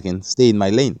 so that I can stay in my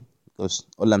lane. Because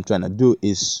all I'm trying to do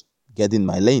is get in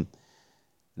my lane,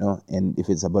 and if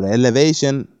it's about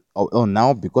elevation,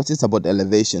 now because it's about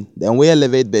elevation, then we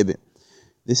elevate, baby.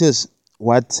 This is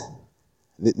what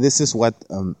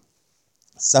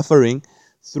suffering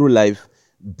through life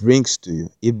brings to you.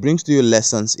 It brings to you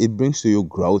lessons, it brings to you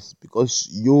growth, because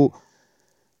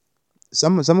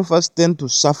some of us tend to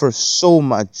suffer so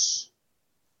much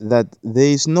that there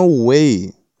is no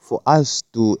way for us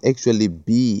to actually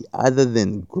be other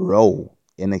than grow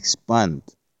and expand.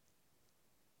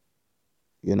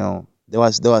 There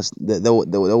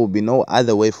would be no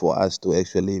other way for us to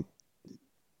actually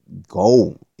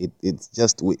go. It's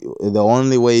just the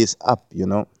only way is up,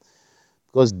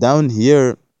 because down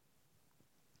here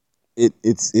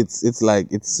it's like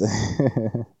it's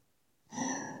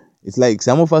it's like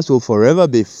some of us will forever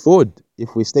be food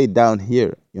if we stay down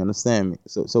here. You understand me?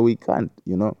 So we can't,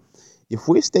 if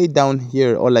we stay down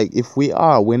here, or like if we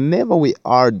are, whenever we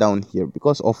are down here,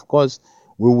 because of course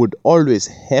we would always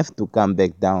have to come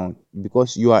back down,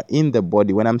 because you are in the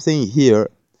body. When I'm saying here,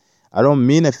 I don't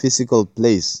mean a physical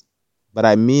place, but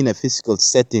I mean a physical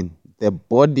setting, the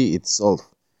body itself.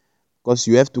 Because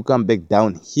you have to come back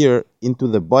down here into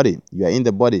the body. You are in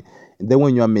the body. And then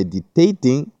when you are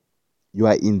meditating, you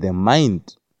are in the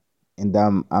mind. And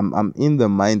I'm in the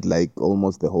mind like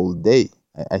almost the whole day.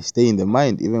 I stay in the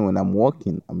mind. Even when I'm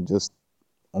walking, I'm just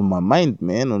on my mind,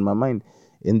 man, on my mind.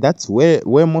 And that's where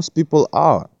most people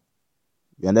are.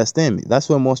 You understand me? That's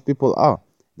where most people are.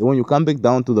 Then when you come back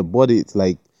down to the body, it's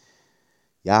like,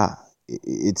 yeah,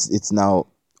 it's now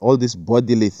all these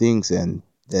bodily things, and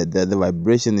the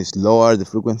vibration is lower, the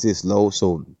frequency is low.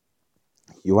 So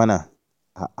you wanna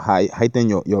heighten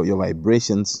your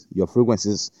vibrations, your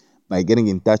frequencies, by getting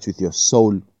in touch with your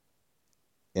soul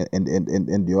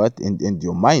and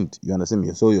your mind. You understand me?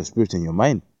 Your soul, your spirit, and your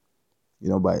mind.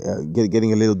 By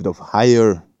getting a little bit of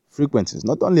higher frequencies,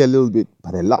 not only a little bit,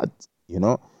 but a lot.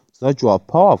 So that you are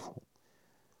powerful.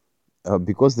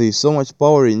 Because there is so much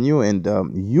power in you, and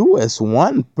you as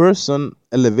one person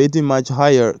elevating much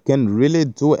higher can really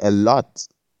do a lot,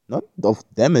 not of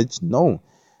damage. No,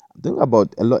 I'm talking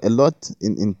about a lot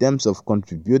in terms of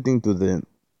contributing to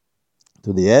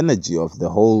the energy of the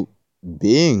whole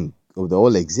being, of the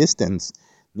whole existence,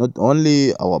 not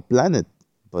only our planet,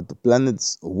 but the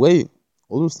planet's way.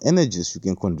 All those energies you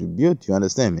can contribute. You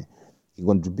understand me? You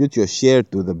contribute your share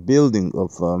to the building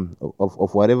of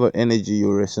whatever energy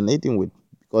you're resonating with,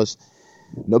 because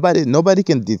nobody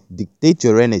can dictate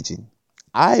your energy.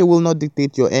 I will not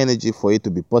dictate your energy for it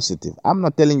to be positive. I'm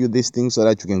not telling you these things so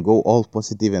that you can go all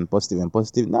positive and positive and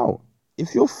positive. No,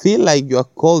 if you feel like you are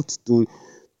called to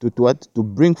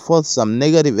bring forth some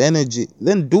negative energy,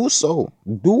 then do so.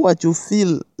 Do what you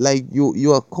feel like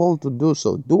you are called to do.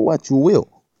 So do what you will.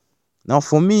 Now,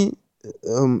 for me,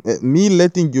 telling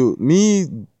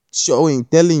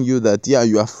you that, yeah,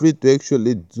 you are free to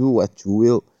actually do what you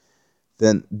will,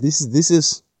 then this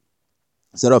is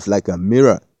sort of like a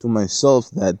mirror to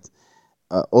myself, that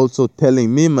also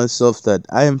telling me myself that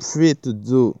I am free to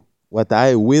do what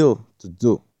I will to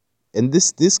do. And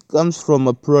this comes from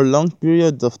a prolonged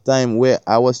period of time where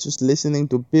I was just listening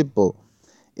to people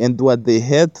and what they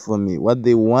had for me, what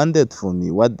they wanted for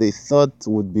me, what they thought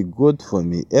would be good for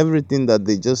me. Everything that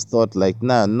they just thought like,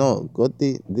 nah, no,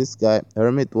 Gotti, this guy,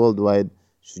 Hermit Worldwide,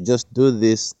 should just do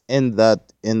this and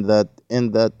that and that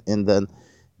and that and that.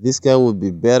 This guy would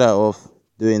be better off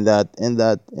doing that and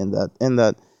that and that and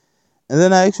that. And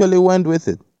then I actually went with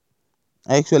it.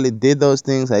 I actually did those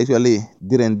things. I actually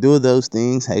didn't do those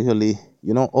things. I actually,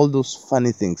 all those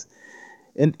funny things.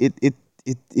 And it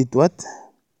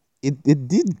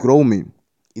did grow me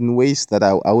in ways that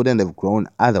I wouldn't have grown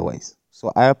otherwise.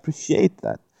 So I appreciate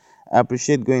that. I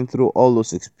appreciate going through all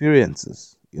those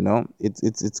experiences.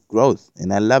 It's growth,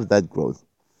 and I love that growth.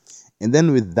 And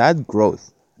then with that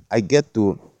growth, I get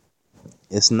to,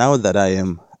 it's now that I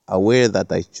am aware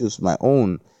that I choose my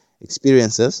own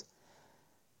experiences,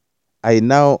 I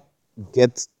now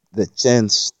get the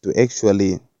chance to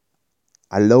actually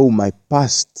allow my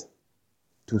past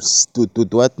to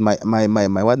what my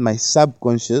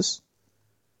subconscious,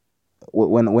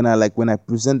 when I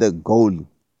present a goal,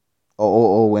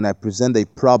 or when I present a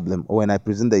problem, or when I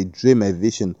present a dream, a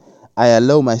vision, I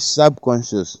allow my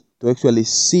subconscious to actually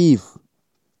sieve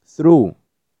through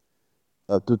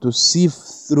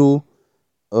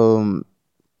um,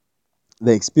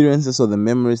 the experiences or the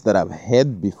memories that I've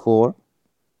had before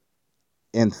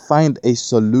and find a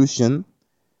solution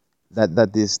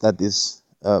that is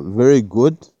very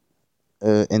good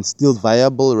and still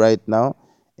viable right now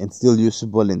and still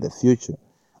usable in the future.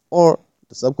 Or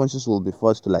the subconscious will be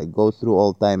forced to like go through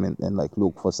all time and like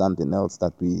look for something else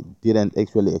that we didn't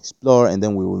actually explore, and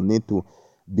then we will need to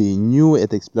be new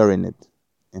at exploring it.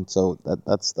 And so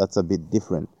that's a bit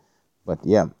different. But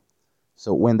yeah.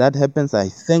 So when that happens, I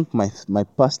thank my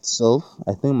past self,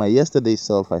 I thank my yesterday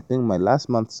self, I thank my last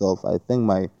month self, I thank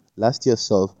my last year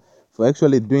self for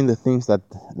actually doing the things that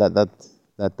that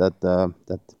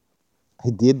that I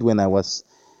did when I was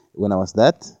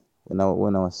that when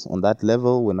I was on that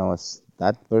level, when I was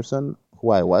that person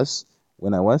who I was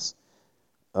when I was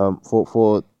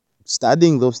for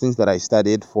studying those things that I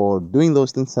studied, for doing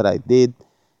those things that I did,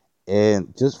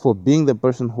 and just for being the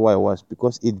person who I was,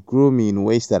 because it grew me in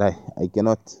ways that I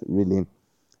cannot really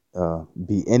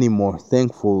be any more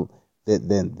thankful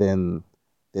than than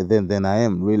than than I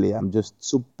am. Really, I'm just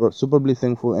superbly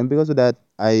thankful, and because of that,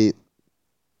 I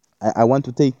want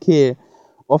to take care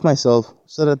of myself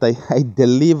so that I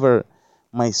deliver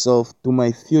myself to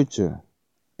my future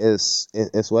as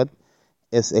what,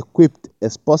 as equipped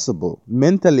as possible,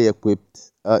 mentally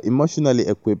equipped, emotionally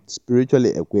equipped,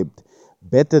 spiritually equipped,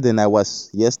 better than I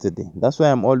was yesterday. That's why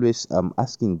I'm always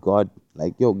asking God,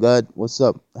 like, yo, God, what's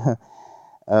up?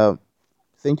 uh,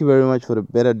 Thank you very much for the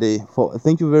better day.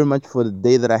 Thank you very much for the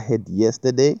day that I had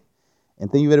yesterday,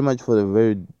 and thank you very much for the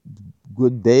very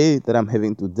good day that I'm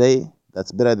having today.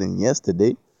 That's better than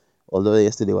yesterday, although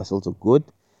yesterday was also good.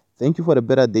 Thank you for the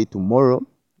better day tomorrow.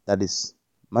 That is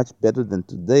much better than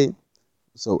today.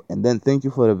 So, and then thank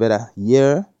you for the better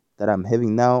year that I'm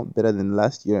having now, better than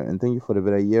last year, and thank you for the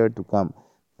better year to come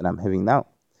that I'm having now.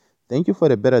 Thank you for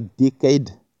the better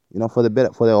decade, for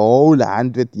the whole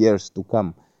 100 years to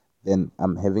come than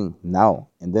I'm having now,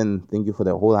 and then thank you for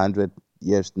the whole 100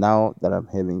 years now that I'm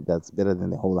having. That's better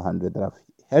than the whole 100 that I've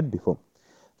had before.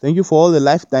 Thank you for all the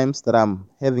lifetimes that I'm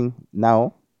having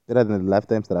now, better than the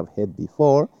lifetimes that I've had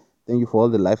before. Thank you for all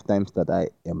the lifetimes that I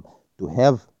am to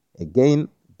have again,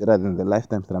 better than the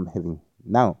lifetimes that I'm having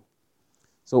now.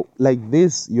 So, like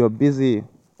this, you're busy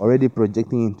already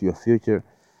projecting into your future.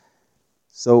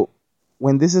 So,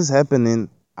 when this is happening,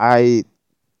 I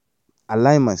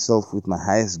align myself with my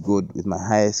highest good, with my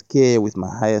highest care, with my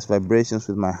highest vibrations,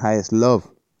 with my highest love.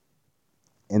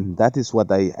 And that is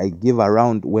what I give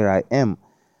around where I am,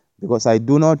 because I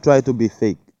do not try to be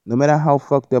fake. No matter how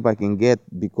fucked up I can get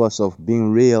because of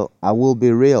being real, I will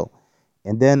be real.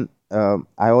 And then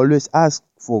I always ask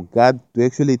for God to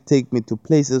actually take me to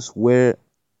places where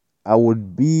I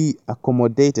would be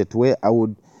accommodated, where I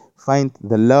would find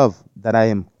the love that I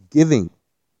am giving.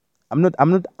 I'm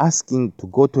not asking to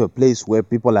go to a place where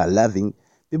people are loving.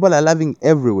 People are loving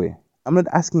everywhere. I'm not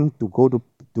asking to go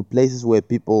to places where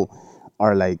people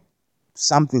are like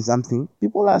something something.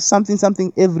 People are something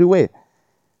something everywhere.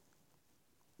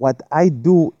 What I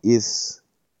do is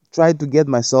try to get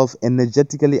myself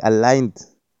energetically aligned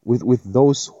with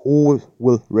those who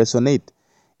will resonate.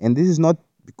 And this is not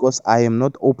because I am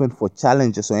not open for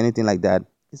challenges or anything like that.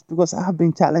 It's because I have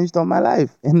been challenged all my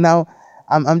life. And now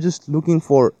I'm just looking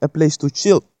for a place to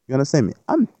chill. You understand me?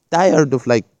 I'm tired of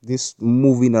like this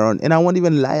moving around. And I won't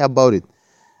even lie about it.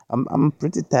 I'm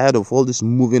pretty tired of all this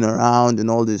moving around and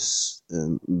all this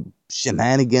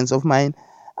shenanigans of mine.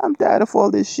 I'm tired of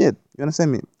all this shit. You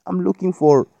understand me? I'm looking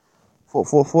for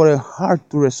a heart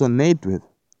to resonate with.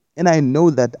 And I know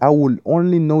that I will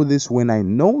only know this when I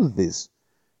know this.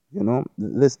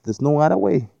 There's no other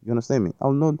way. You understand me?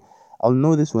 I'll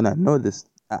know this when I know this.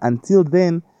 Until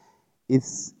then,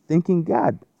 it's thanking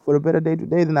God for a better day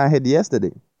today than I had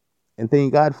yesterday, and thanking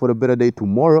God for a better day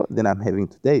tomorrow than I'm having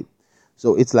today.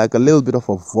 So it's like a little bit of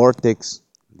a vortex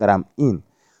that I'm in,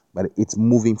 but it's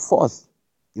moving forth.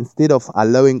 Instead of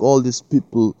allowing all these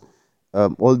people,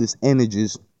 all these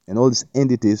energies and all these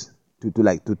entities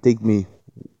to take me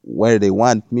where they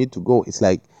want me to go, it's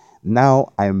like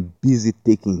now I'm busy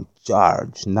taking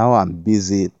charge. Now I'm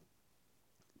busy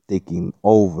taking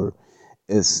over.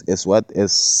 As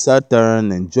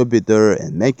Saturn and Jupiter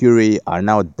and Mercury are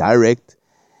now direct,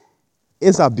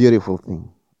 it's a beautiful thing.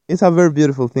 It's a very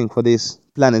beautiful thing for these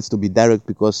planets to be direct,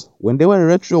 because when they were in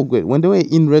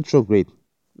retrograde,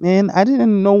 man, I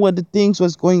didn't know why the things were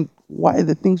going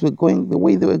the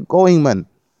way they were going, man.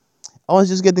 I was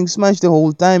just getting smashed the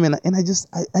whole time, and I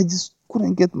just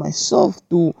couldn't get myself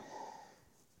to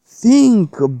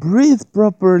think, breathe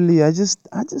properly. I just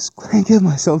couldn't get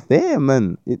myself there,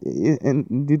 man.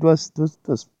 And it was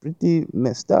pretty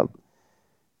messed up.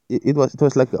 It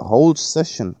was like a whole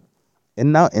session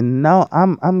And now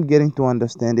I'm getting to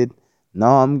understand it.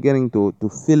 Now I'm getting to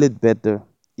feel it better.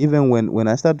 Even when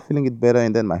I start feeling it better,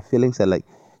 and then my feelings are like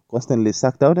constantly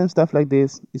sucked out and stuff like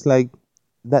this, it's like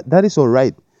that is all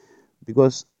right,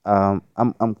 because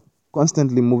I'm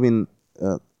constantly moving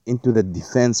into the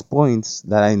defense points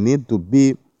that I need to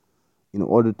be in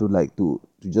order to to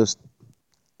just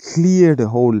clear the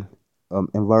whole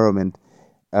environment,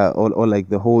 or like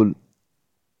the whole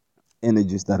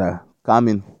energies that are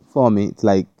coming for me. It's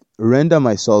like render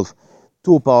myself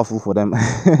too powerful for them,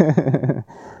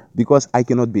 because I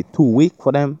cannot be too weak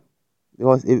for them.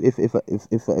 Because if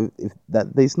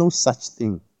that there's no such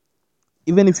thing,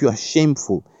 even if you are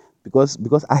shameful,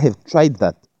 because I have tried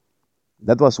that.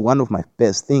 That was one of my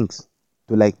best things,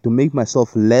 to make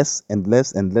myself less and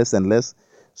less and less and less,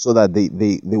 so that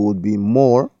they would be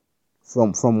more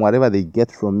from whatever they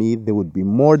get from me. They would be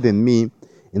more than me,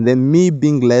 and then me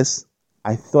being less,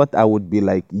 I thought I would be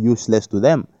like useless to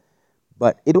them.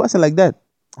 But it wasn't like that.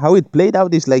 How it played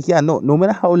out is like, yeah, no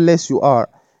matter how less you are,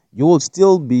 you will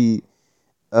still be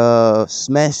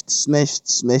smashed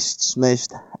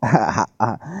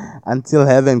until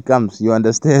heaven comes. You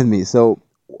understand me? So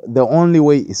the only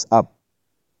way is up.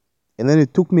 And then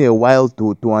it took me a while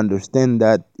to understand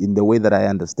that in the way that I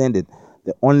understand it.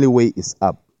 The only way is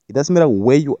up. It doesn't matter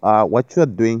where you are, what you are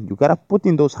doing. You gotta put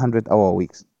in those 100-hour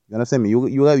weeks. You understand me?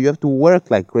 You have to work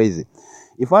like crazy.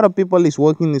 If other people is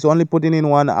only putting in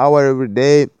 1 hour every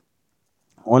day,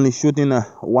 only shooting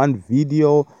one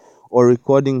video, or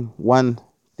recording one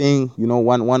thing,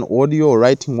 one audio, or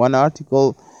writing one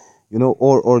article,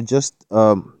 or just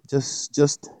on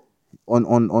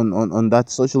that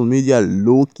social media,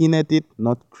 looking at it,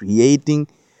 not creating.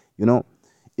 you know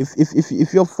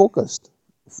if you're focused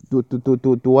to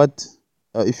what,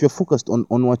 if you're focused on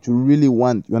what you really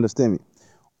want, you understand me,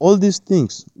 all these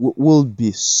things will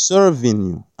be serving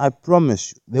you. I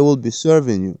promise you, they will be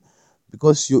serving you,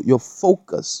 because your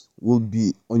focus will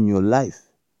be on your life.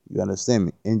 You understand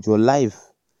me? And your life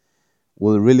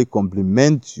will really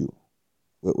complement you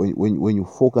when you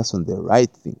focus on the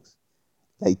right things.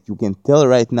 Like, you can tell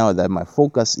right now that my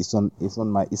focus is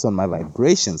on my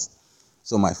vibrations,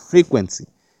 so my frequency,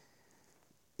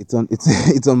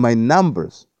 it's on my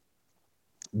numbers.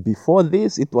 Before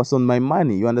this, it was on my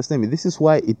money. You understand me? This is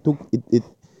why it took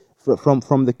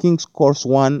from the King's Course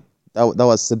 1, that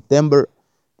was September.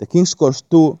 The King's Course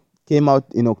 2 came out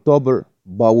in October,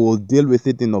 but we will deal with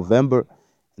it in November.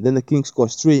 And then the King's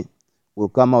Course 3 will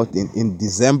come out in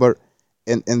December.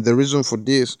 And the reason for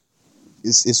this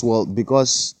is, well,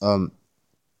 because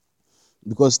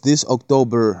this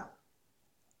October,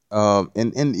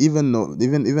 and even no,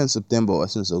 even September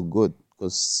wasn't so good,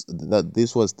 because that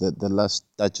this was the last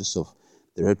touches of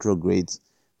the retrogrades.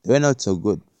 They were not so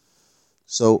good.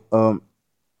 So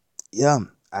yeah,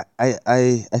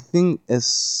 I think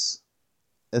as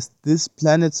these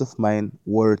planets of mine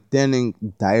were turning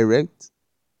direct,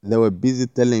 they were busy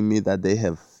telling me that they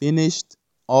have finished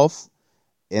off,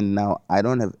 and now I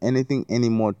don't have anything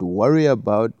anymore to worry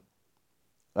about.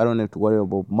 I don't have to worry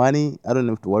about money. I don't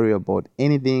have to worry about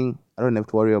anything. I don't have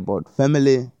to worry about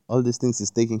family. All these things is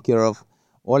taken care of.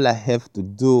 All I have to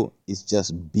do is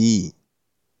just be,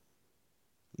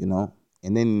 you know.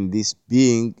 And then in this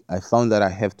being, I found that I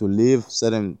have to leave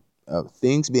certain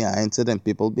things behind, certain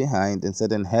people behind, and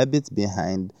certain habits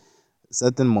behind.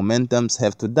 Certain momentums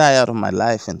have to die out of my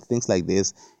life, and things like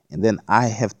this. And then I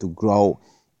have to grow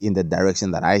in the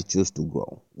direction that I choose to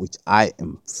grow, which I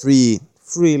am freely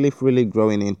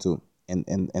growing into. And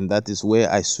that is where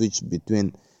I switch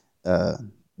between uh,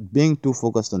 being too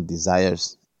focused on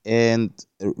desires, and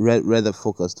rather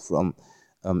focused from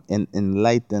an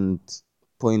enlightened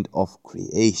point of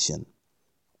creation,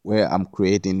 where I'm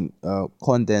creating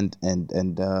content,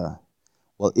 and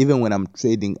well, even when I'm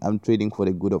trading for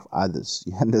the good of others.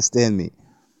 You understand me?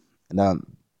 And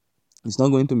it's not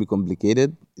going to be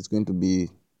complicated. It's going to be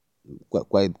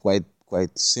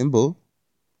quite simple,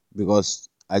 because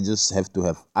I just have to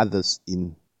have others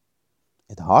in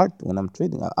at heart when I'm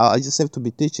trading. I just have to be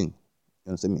teaching.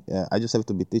 You understand me? I just have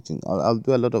to be teaching. I'll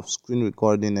do a lot of screen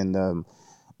recording, and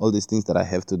all these things that I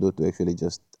have to do to actually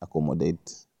just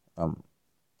accommodate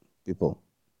people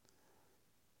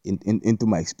into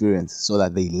my experience, so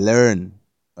that they learn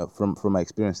from my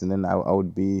experience. And then I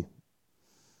would be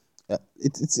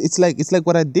it's like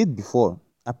what I did before.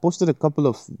 I posted a couple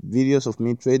of videos of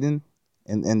me trading,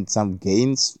 and some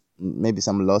gains, maybe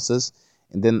some losses,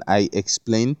 and then I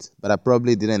explained, but I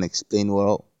probably didn't explain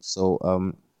well. So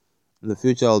in the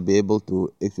future, I'll be able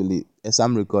to actually, as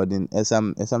I'm recording, as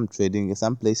I'm trading, as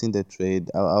I'm placing the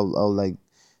trade, I'll like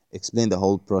explain the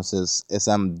whole process as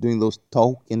I'm doing those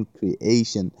token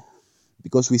creation.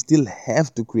 because we still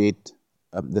have to create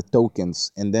the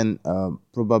tokens, and then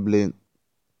probably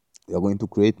we are going to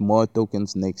create more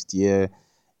tokens next year,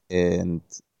 and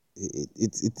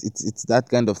it's that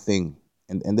kind of thing.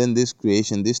 And then this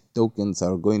creation, these tokens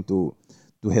are going to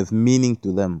have meaning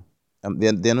to them.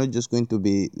 They're not just going to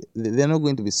be, they're not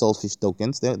going to be selfish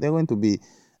tokens. They're going to be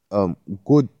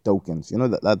good tokens,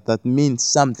 that means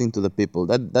something to the people,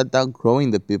 that are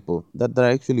growing the people, that are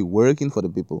actually working for the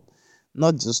people,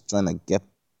 not just trying to get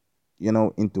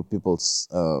into people's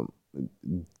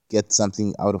get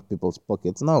something out of people's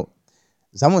pockets. No,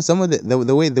 some of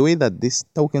the way that these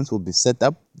tokens will be set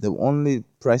up, the only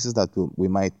prices that we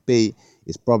might pay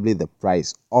is probably the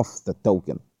price of the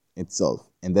token itself,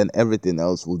 and then everything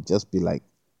else will just be like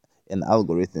an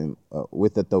algorithm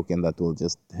with a token that will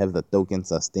just have the token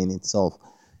sustain itself,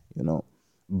 you know,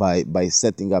 by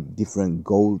setting up different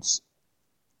goals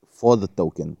for the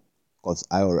token. Because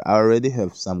I already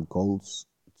have some goals,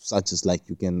 such as like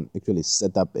you can actually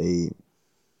set up a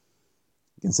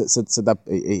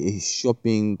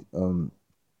shopping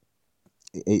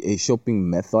a shopping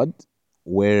method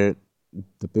where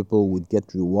the people would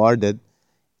get rewarded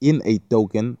in a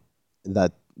token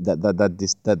that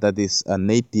is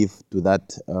native to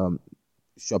that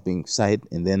shopping site,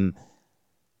 and then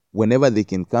whenever they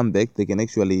can come back, they can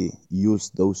actually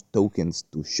use those tokens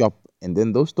to shop, and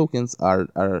then those tokens are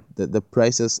the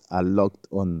prices are locked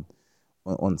on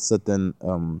certain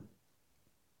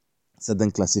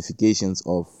classifications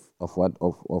of what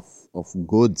of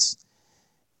goods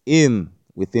in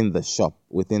within the shop,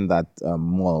 within that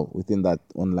mall, within that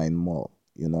online mall,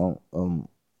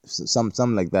 some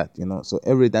like that, so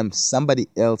every time somebody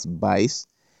else buys,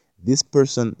 this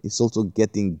person is also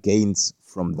getting gains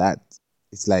from that.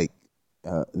 It's like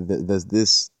there's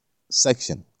this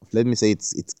section of, let me say,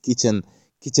 it's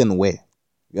kitchenware,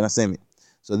 you understand me?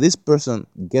 So this person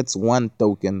gets one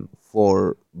token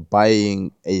for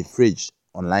buying a fridge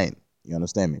online, you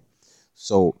understand me?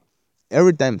 So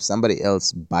every time somebody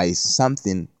else buys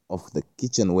something of the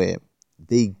kitchenware,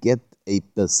 they get a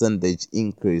percentage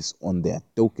increase on their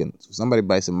token. So somebody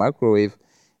buys a microwave,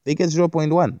 they get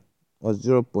 0.1 or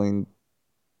 0.01,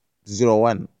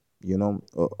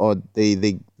 or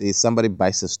they somebody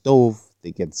buys a stove,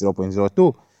 they get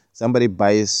 0.02. Somebody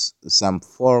buys some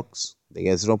forks, they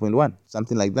get 0.1,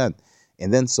 something like that.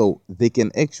 And then so they can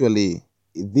actually,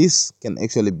 this can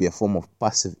actually be a form of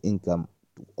passive income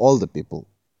to all the people,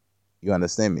 you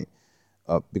understand me?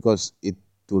 Because it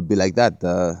will be like that.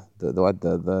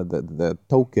 The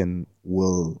token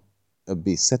will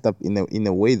be set up in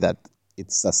a way that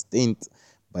it's sustained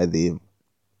by the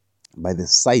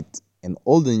site, and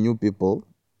all the new people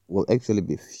will actually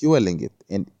be fueling it.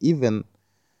 And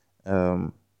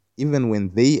um, even when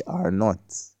they are not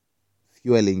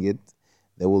fueling it,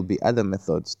 there will be other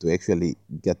methods to actually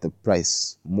get the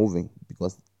price moving,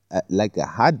 because like a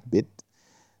heartbeat,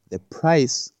 the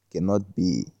price cannot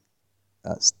be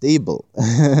stable.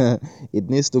 It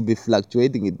needs to be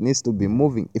fluctuating, it needs to be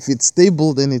moving. If it's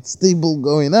stable, then it's stable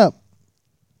going up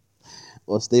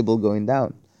or stable going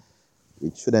down,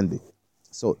 which shouldn't be.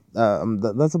 So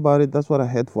that's about it. That's what I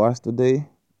had for us today.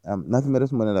 Nothing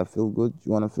matters more than I feel good.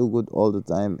 You want to feel good all the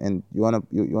time, and you wanna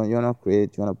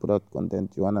create, you wanna put out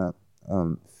content, you wanna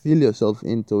feel yourself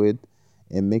into it,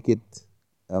 and make it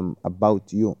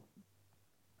about you.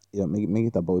 Make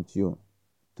it about you,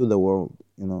 to the world.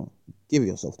 Give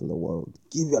yourself to the world.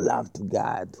 Give your love to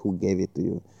God who gave it to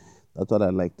you. That's what I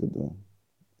like to do.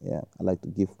 Yeah, I like to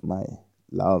give my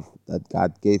love that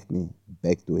God gave me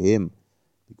back to Him,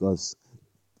 because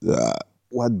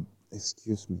what?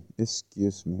 Excuse me.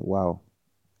 Wow,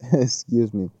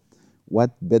 excuse me.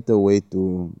 What better way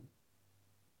to?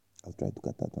 I'll try to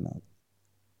cut that one out.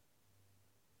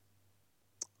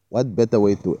 What better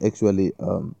way to actually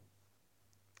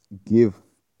give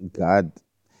God,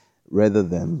 rather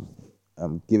than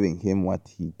giving Him what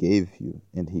He gave you,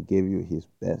 and He gave you His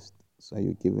best, so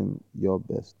you give Him your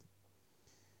best.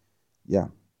 Yeah.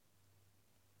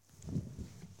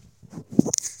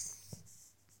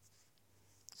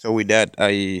 So with that,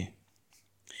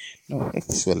 no,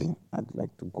 actually, I'd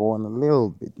like to go on a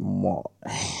little bit more.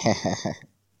 I'd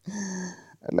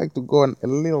like to go on a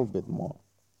little bit more.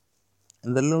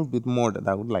 And the little bit more that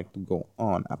I would like to go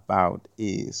on about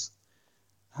is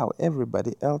how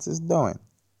everybody else is doing,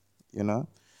 you know?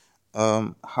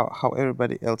 How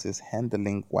everybody else is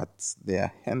handling what they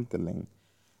are handling.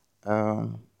 I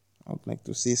would like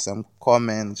to see some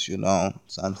comments,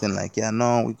 something like, yeah,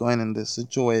 no, we're going in this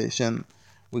situation,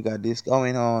 we got this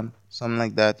going on, something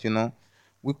like that.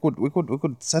 We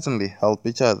could certainly help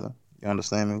each other. You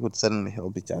understand me? We could certainly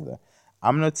help each other.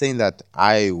 I'm not saying that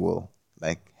I will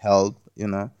like help you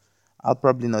know. I'll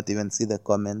probably not even see the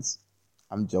comments.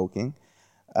 I'm joking.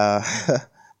 Uh,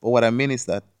 but what I mean is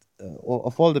that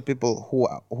of all the people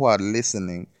who are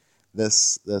listening,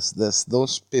 there's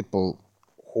those people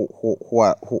who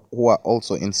are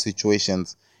also in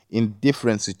situations, in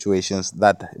different situations,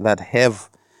 that have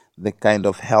the kind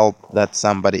of help that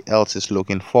somebody else is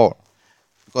looking for.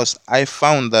 Because I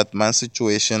found that my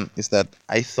situation is that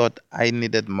I thought I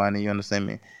needed money. You understand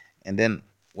me? And then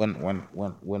when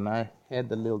I had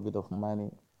a little bit of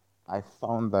money, I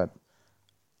found that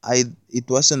I it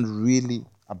wasn't really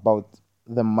about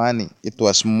the money. It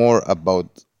was more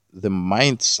about the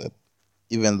mindset.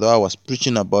 Even though I was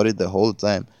preaching about it the whole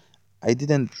time, I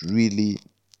didn't really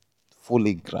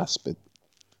fully grasp it.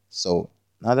 So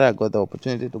now that I got the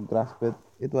opportunity to grasp it,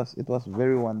 it was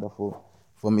very wonderful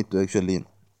for me to actually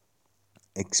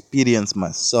experience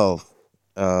myself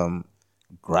um,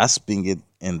 grasping it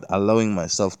and allowing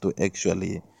myself to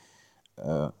actually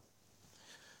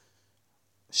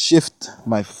shift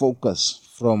my focus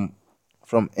from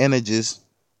energies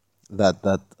that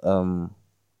a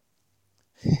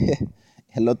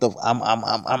lot of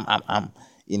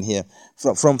in here,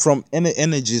 from any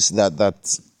energies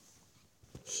that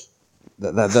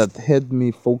had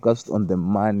me focused on the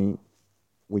money,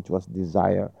 which was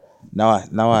desire. Now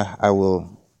I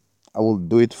will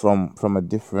do it from a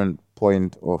different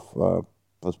point of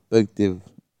perspective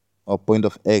or point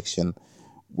of action,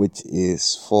 which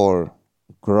is for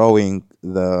growing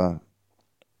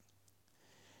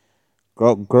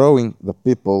growing the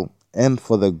people and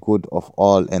for the good of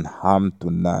all and harm to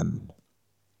none.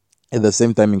 At the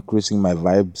same time, increasing my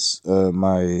vibes,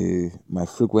 my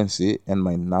frequency and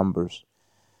my numbers,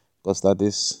 because that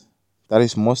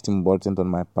is most important on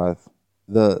my path.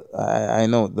 I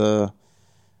know the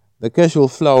cash will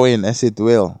flow in as it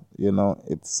will.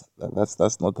 That's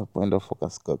not the point of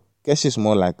focus. Cash is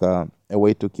more like a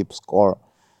way to keep score,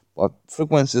 but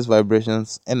frequencies,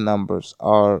 vibrations, and numbers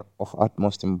are of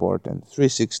utmost importance.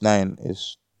 369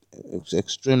 is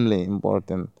extremely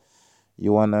important.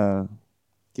 You wanna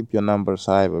keep your numbers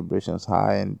high, vibrations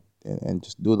high, and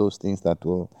just do those things that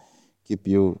will keep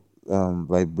you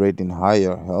vibrating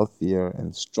higher, healthier,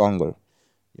 and stronger.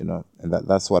 And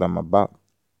that's what I'm about.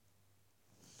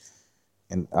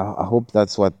 And I hope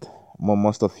that's what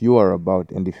most of you are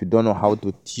about. And if you don't know how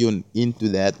to tune into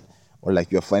that, or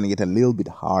like you're finding it a little bit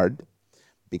hard,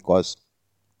 because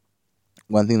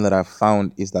one thing that I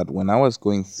found is that when I'm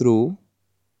going through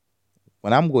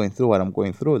what I'm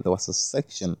going through, there was a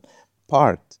section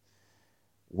part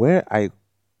where I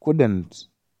couldn't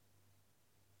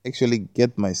actually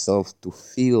get myself to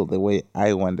feel the way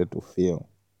I wanted to feel.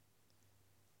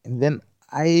 And then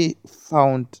I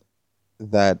found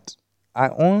that I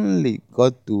only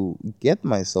got to get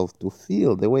myself to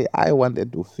feel the way I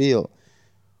wanted to feel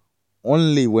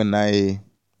only when I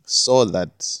saw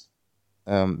that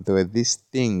there were these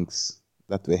things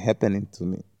that were happening to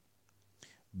me.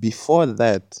 Before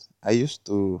that, I used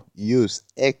to use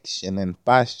action and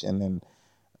passion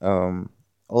and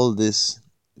all these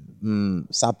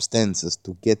substances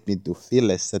to get me to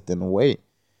feel a certain way,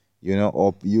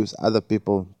 or use other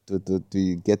people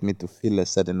to get me to feel a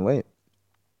certain way.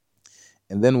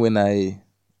 And then when I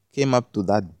came up to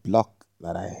that block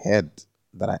that I had,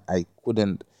 that I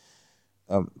couldn't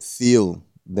feel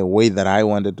the way that I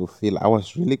wanted to feel, I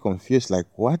was really confused. Like,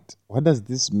 what does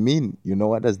this mean?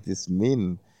 What does this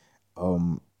mean?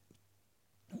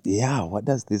 Yeah, what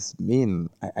does this mean?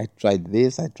 I tried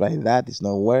this, I tried that, it's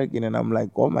not working. And I'm like,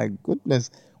 oh my goodness,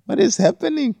 what is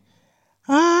happening?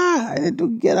 I need to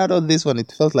get out of this one.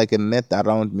 It felt like a net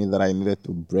around me that I needed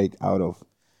to break out of.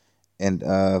 And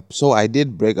so I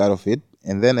did break out of it.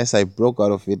 And then as I broke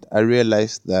out of it, I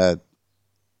realized that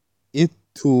it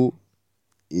too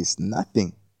is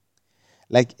nothing.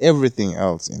 Like everything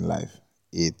else in life,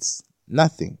 it's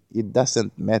nothing. It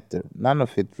doesn't matter. None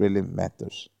of it really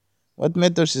matters. What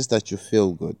matters is that you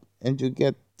feel good and you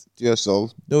get to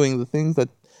yourself doing the things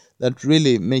that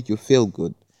really make you feel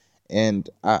good. And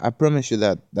I promise you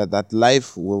that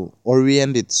life will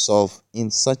orient itself in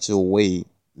such a way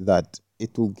that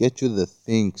it will get you the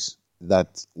things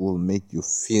that will make you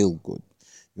feel good.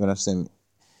 You understand me?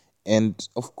 And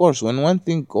of course, when one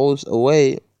thing goes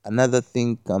away, another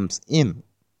thing comes in.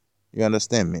 You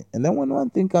understand me? And then when one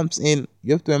thing comes in,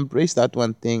 you have to embrace that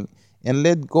one thing and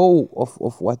let go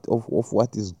of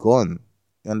what is gone.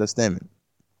 You understand me?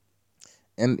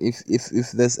 And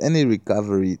if there's any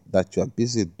recovery that you are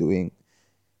busy doing,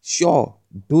 sure,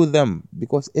 do them,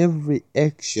 because every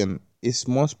action is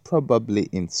most probably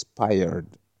inspired.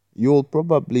 You will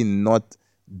probably not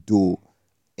do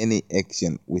any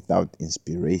action without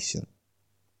inspiration.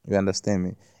 You understand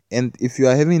me? And if you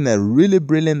are having a really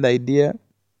brilliant idea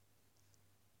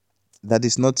that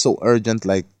is not so urgent,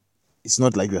 like it's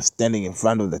not like you're standing in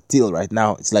front of the till right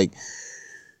now, it's like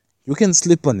you can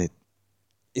sleep on it.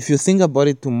 If you think about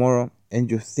it tomorrow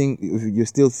and you think, if you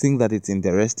still think that it's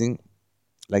interesting,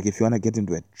 like if you want to get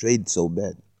into a trade so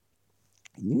bad,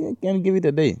 you can give it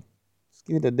a day. Just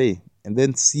give it a day and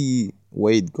then see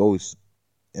where it goes.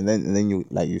 And then you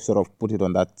like you sort of put it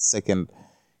on that second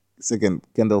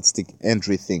candlestick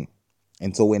entry thing.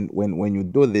 And so when you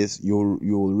do this,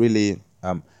 you'll really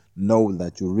know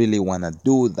that you really want to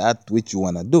do that which you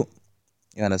want to do.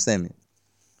 You understand me?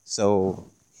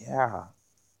 So yeah,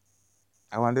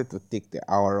 I wanted to take the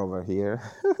hour over here.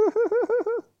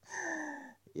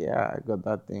 Yeah, I got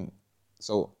that thing.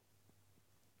 So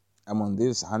I'm on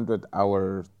this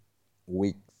 100-hour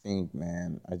week thing,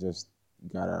 man. I just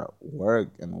gotta work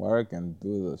and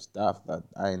do the stuff that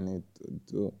I need to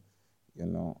do,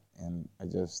 and I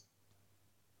just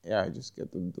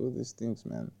get to do these things,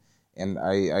 man. And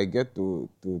I get to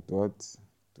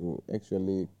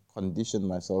actually condition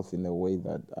myself in a way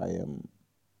that I am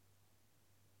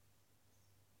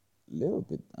a little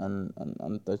bit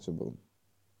untouchable.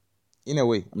 In a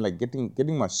way, I'm like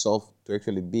getting myself to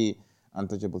actually be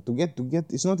untouchable. To get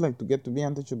it's not like to get to be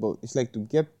untouchable. It's like to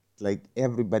get like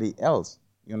everybody else.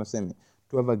 You understand me?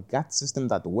 To have a gut system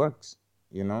that works,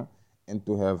 and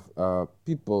to have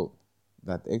people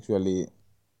that actually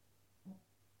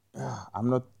I'm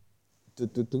not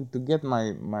to get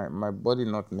my body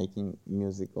not making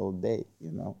music all day,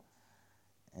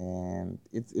 and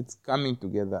it's coming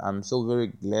together. I'm so very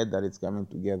glad that it's coming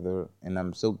together, and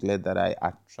I'm so glad that I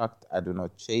attract, I do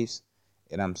not chase,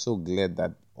 and I'm so glad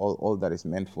that all that is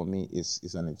meant for me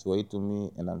is on its way to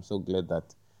me, and I'm so glad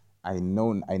that I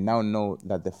now know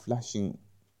that the flashing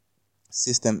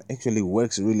system actually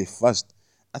works really fast.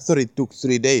 I thought it took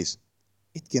 3 days.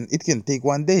 It can take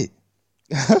one day.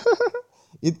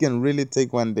 It can really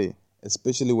take one day,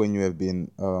 especially when you have been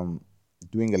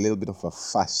doing a little bit of a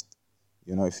fast.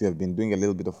 If you have been doing a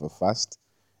little bit of a fast,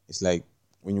 it's like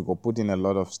when you go put in a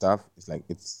lot of stuff, it's like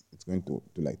it's going to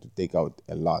take out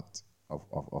a lot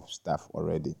of stuff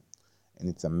already, and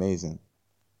it's amazing.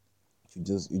 You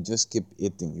just keep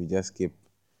eating. You just keep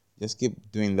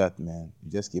doing that, man.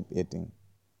 You just keep eating,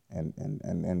 and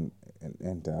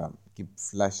keep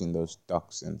flashing those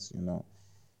toxins.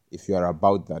 If you are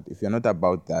about that. If you're not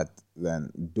about that, then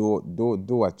do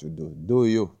what you do. Do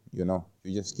you, you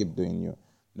just keep doing you.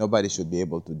 Nobody should be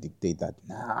able to dictate that.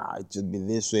 Nah, it should be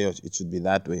this way or it should be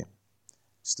that way.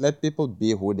 Just let people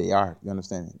be who they are. You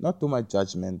understand? Not too much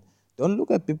judgment. Don't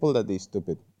look at people that they're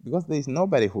stupid because there is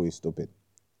nobody who is stupid.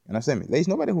 You understand me? There is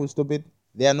nobody who is stupid.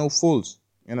 There are no fools.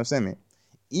 You understand me?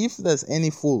 If there's any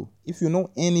fool, if you know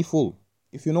any fool,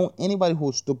 if you know anybody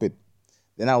who's stupid,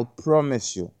 then I'll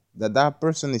promise you that that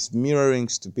person is mirroring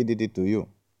stupidity to you.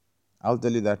 I'll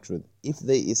tell you that truth. If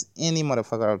there is any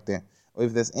motherfucker out there, or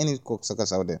if there's any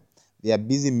cocksuckers out there, they are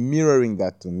busy mirroring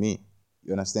that to me.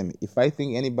 You understand me? If I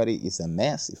think anybody is a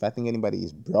mess, if I think anybody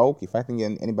is broke, if I think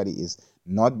anybody is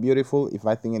not beautiful, if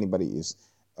I think anybody is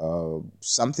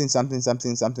something,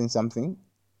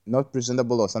 not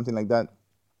presentable or something like that,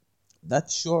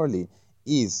 that surely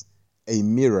is a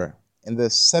mirror. And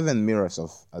there's seven mirrors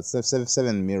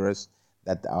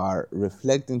that are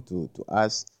reflecting to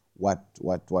us what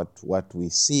we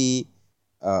see,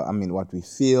 what we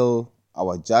feel,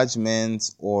 our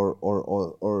judgments, or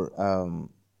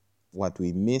what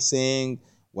we're missing,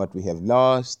 what we have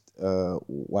lost,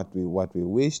 what we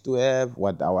wish to have,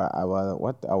 what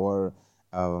our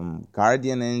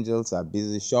guardian angels are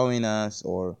busy showing us,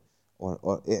 or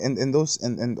and those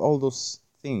and all those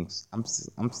things. I'm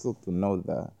still to know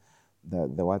the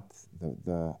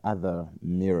other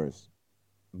mirrors,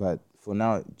 but for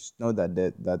now, just know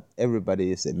that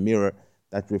everybody is a mirror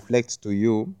that reflects to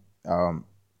you, um,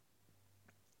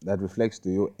 a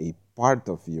part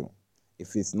of you.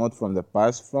 If it's not from the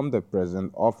past, from the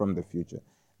present, or from the future,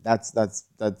 that's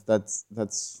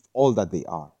all that they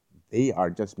are. They are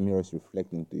just mirrors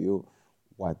reflecting to you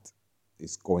what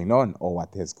is going on, or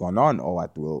what has gone on, or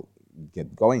what will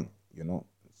get going.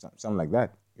 Something like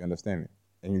that. You understand me?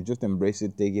 And you just embrace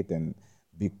it, take it, and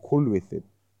be cool with it.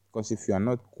 Because if you are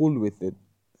not cool with it,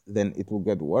 then it will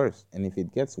get worse. And if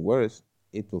it gets worse,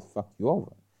 it will fuck you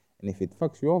over. And if it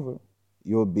fucks you over,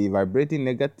 you'll be vibrating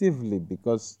negatively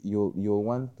because you'll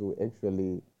want to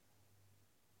actually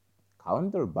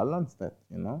counterbalance that.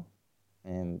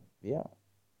 And yeah,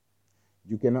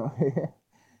 you cannot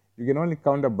you can only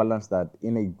counterbalance that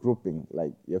in a grouping.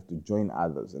 Like you have to join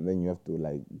others, and then you have to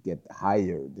like get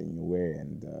higher than you were,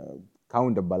 and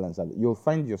counterbalance that. You'll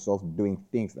find yourself doing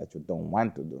things that you don't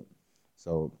want to do.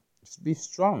 So just be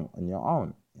strong on your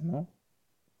own,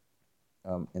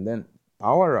 and then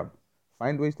power up.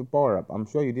 Find ways to power up. I'm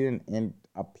sure you didn't end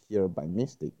up here by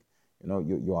mistake.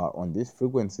 You are on this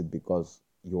frequency because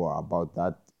you are about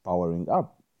that powering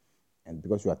up, and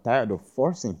because you are tired of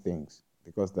forcing things,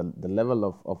 because the level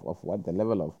of what the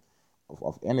level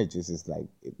of energies is like,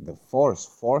 the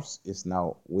force is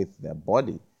now with the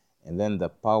body, and then the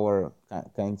power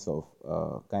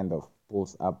kind of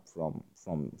pulls up from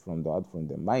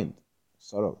the mind,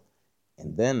 sort of.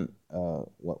 And then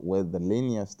where the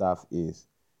linear stuff is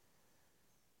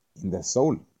in the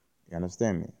soul. You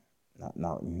understand me?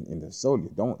 Now in the soul,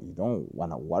 you don't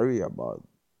want to worry about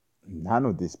none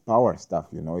of this power stuff.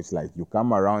 It's like you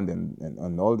come around,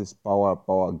 and all these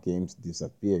power games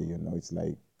disappear. It's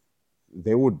like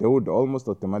they would almost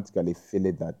automatically feel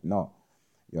it that no,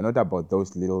 you're not about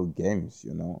those little games.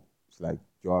 It's like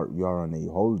you're on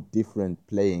a whole different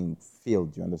playing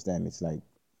field. You understand? It's like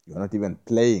you're not even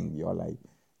playing, you're like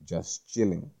just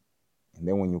chilling. And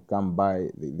then when you come by,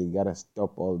 they gotta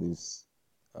stop all these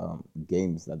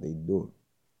games that they do.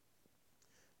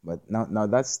 But now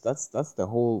that's the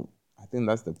whole. I think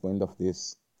that's the point of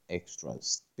this extra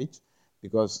speech,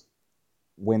 because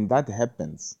when that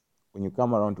happens, when you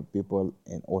come around to people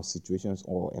and or situations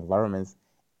or environments,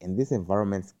 and these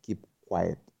environments keep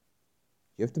quiet,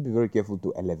 you have to be very careful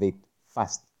to elevate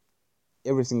fast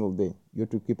every single day. You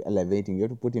have to keep elevating. You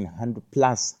have to put in 100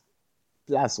 plus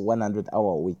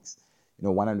 100-hour weeks.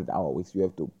 100-hour weeks. You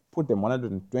have to put them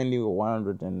 120 or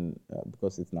 100,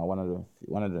 because it's now 100,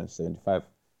 175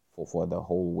 for the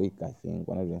whole week. I think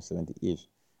 170-ish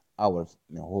hours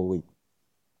in a whole week.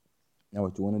 Now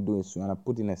what you want to do is you want to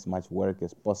put in as much work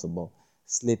as possible,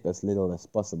 sleep as little as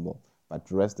possible, but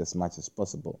rest as much as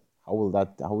possible. How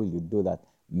will you do that?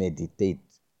 Meditate,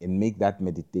 and make that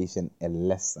meditation a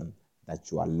lesson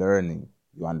that you are learning.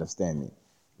 You understand me?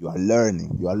 You are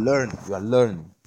learning, you are learning, you are learning.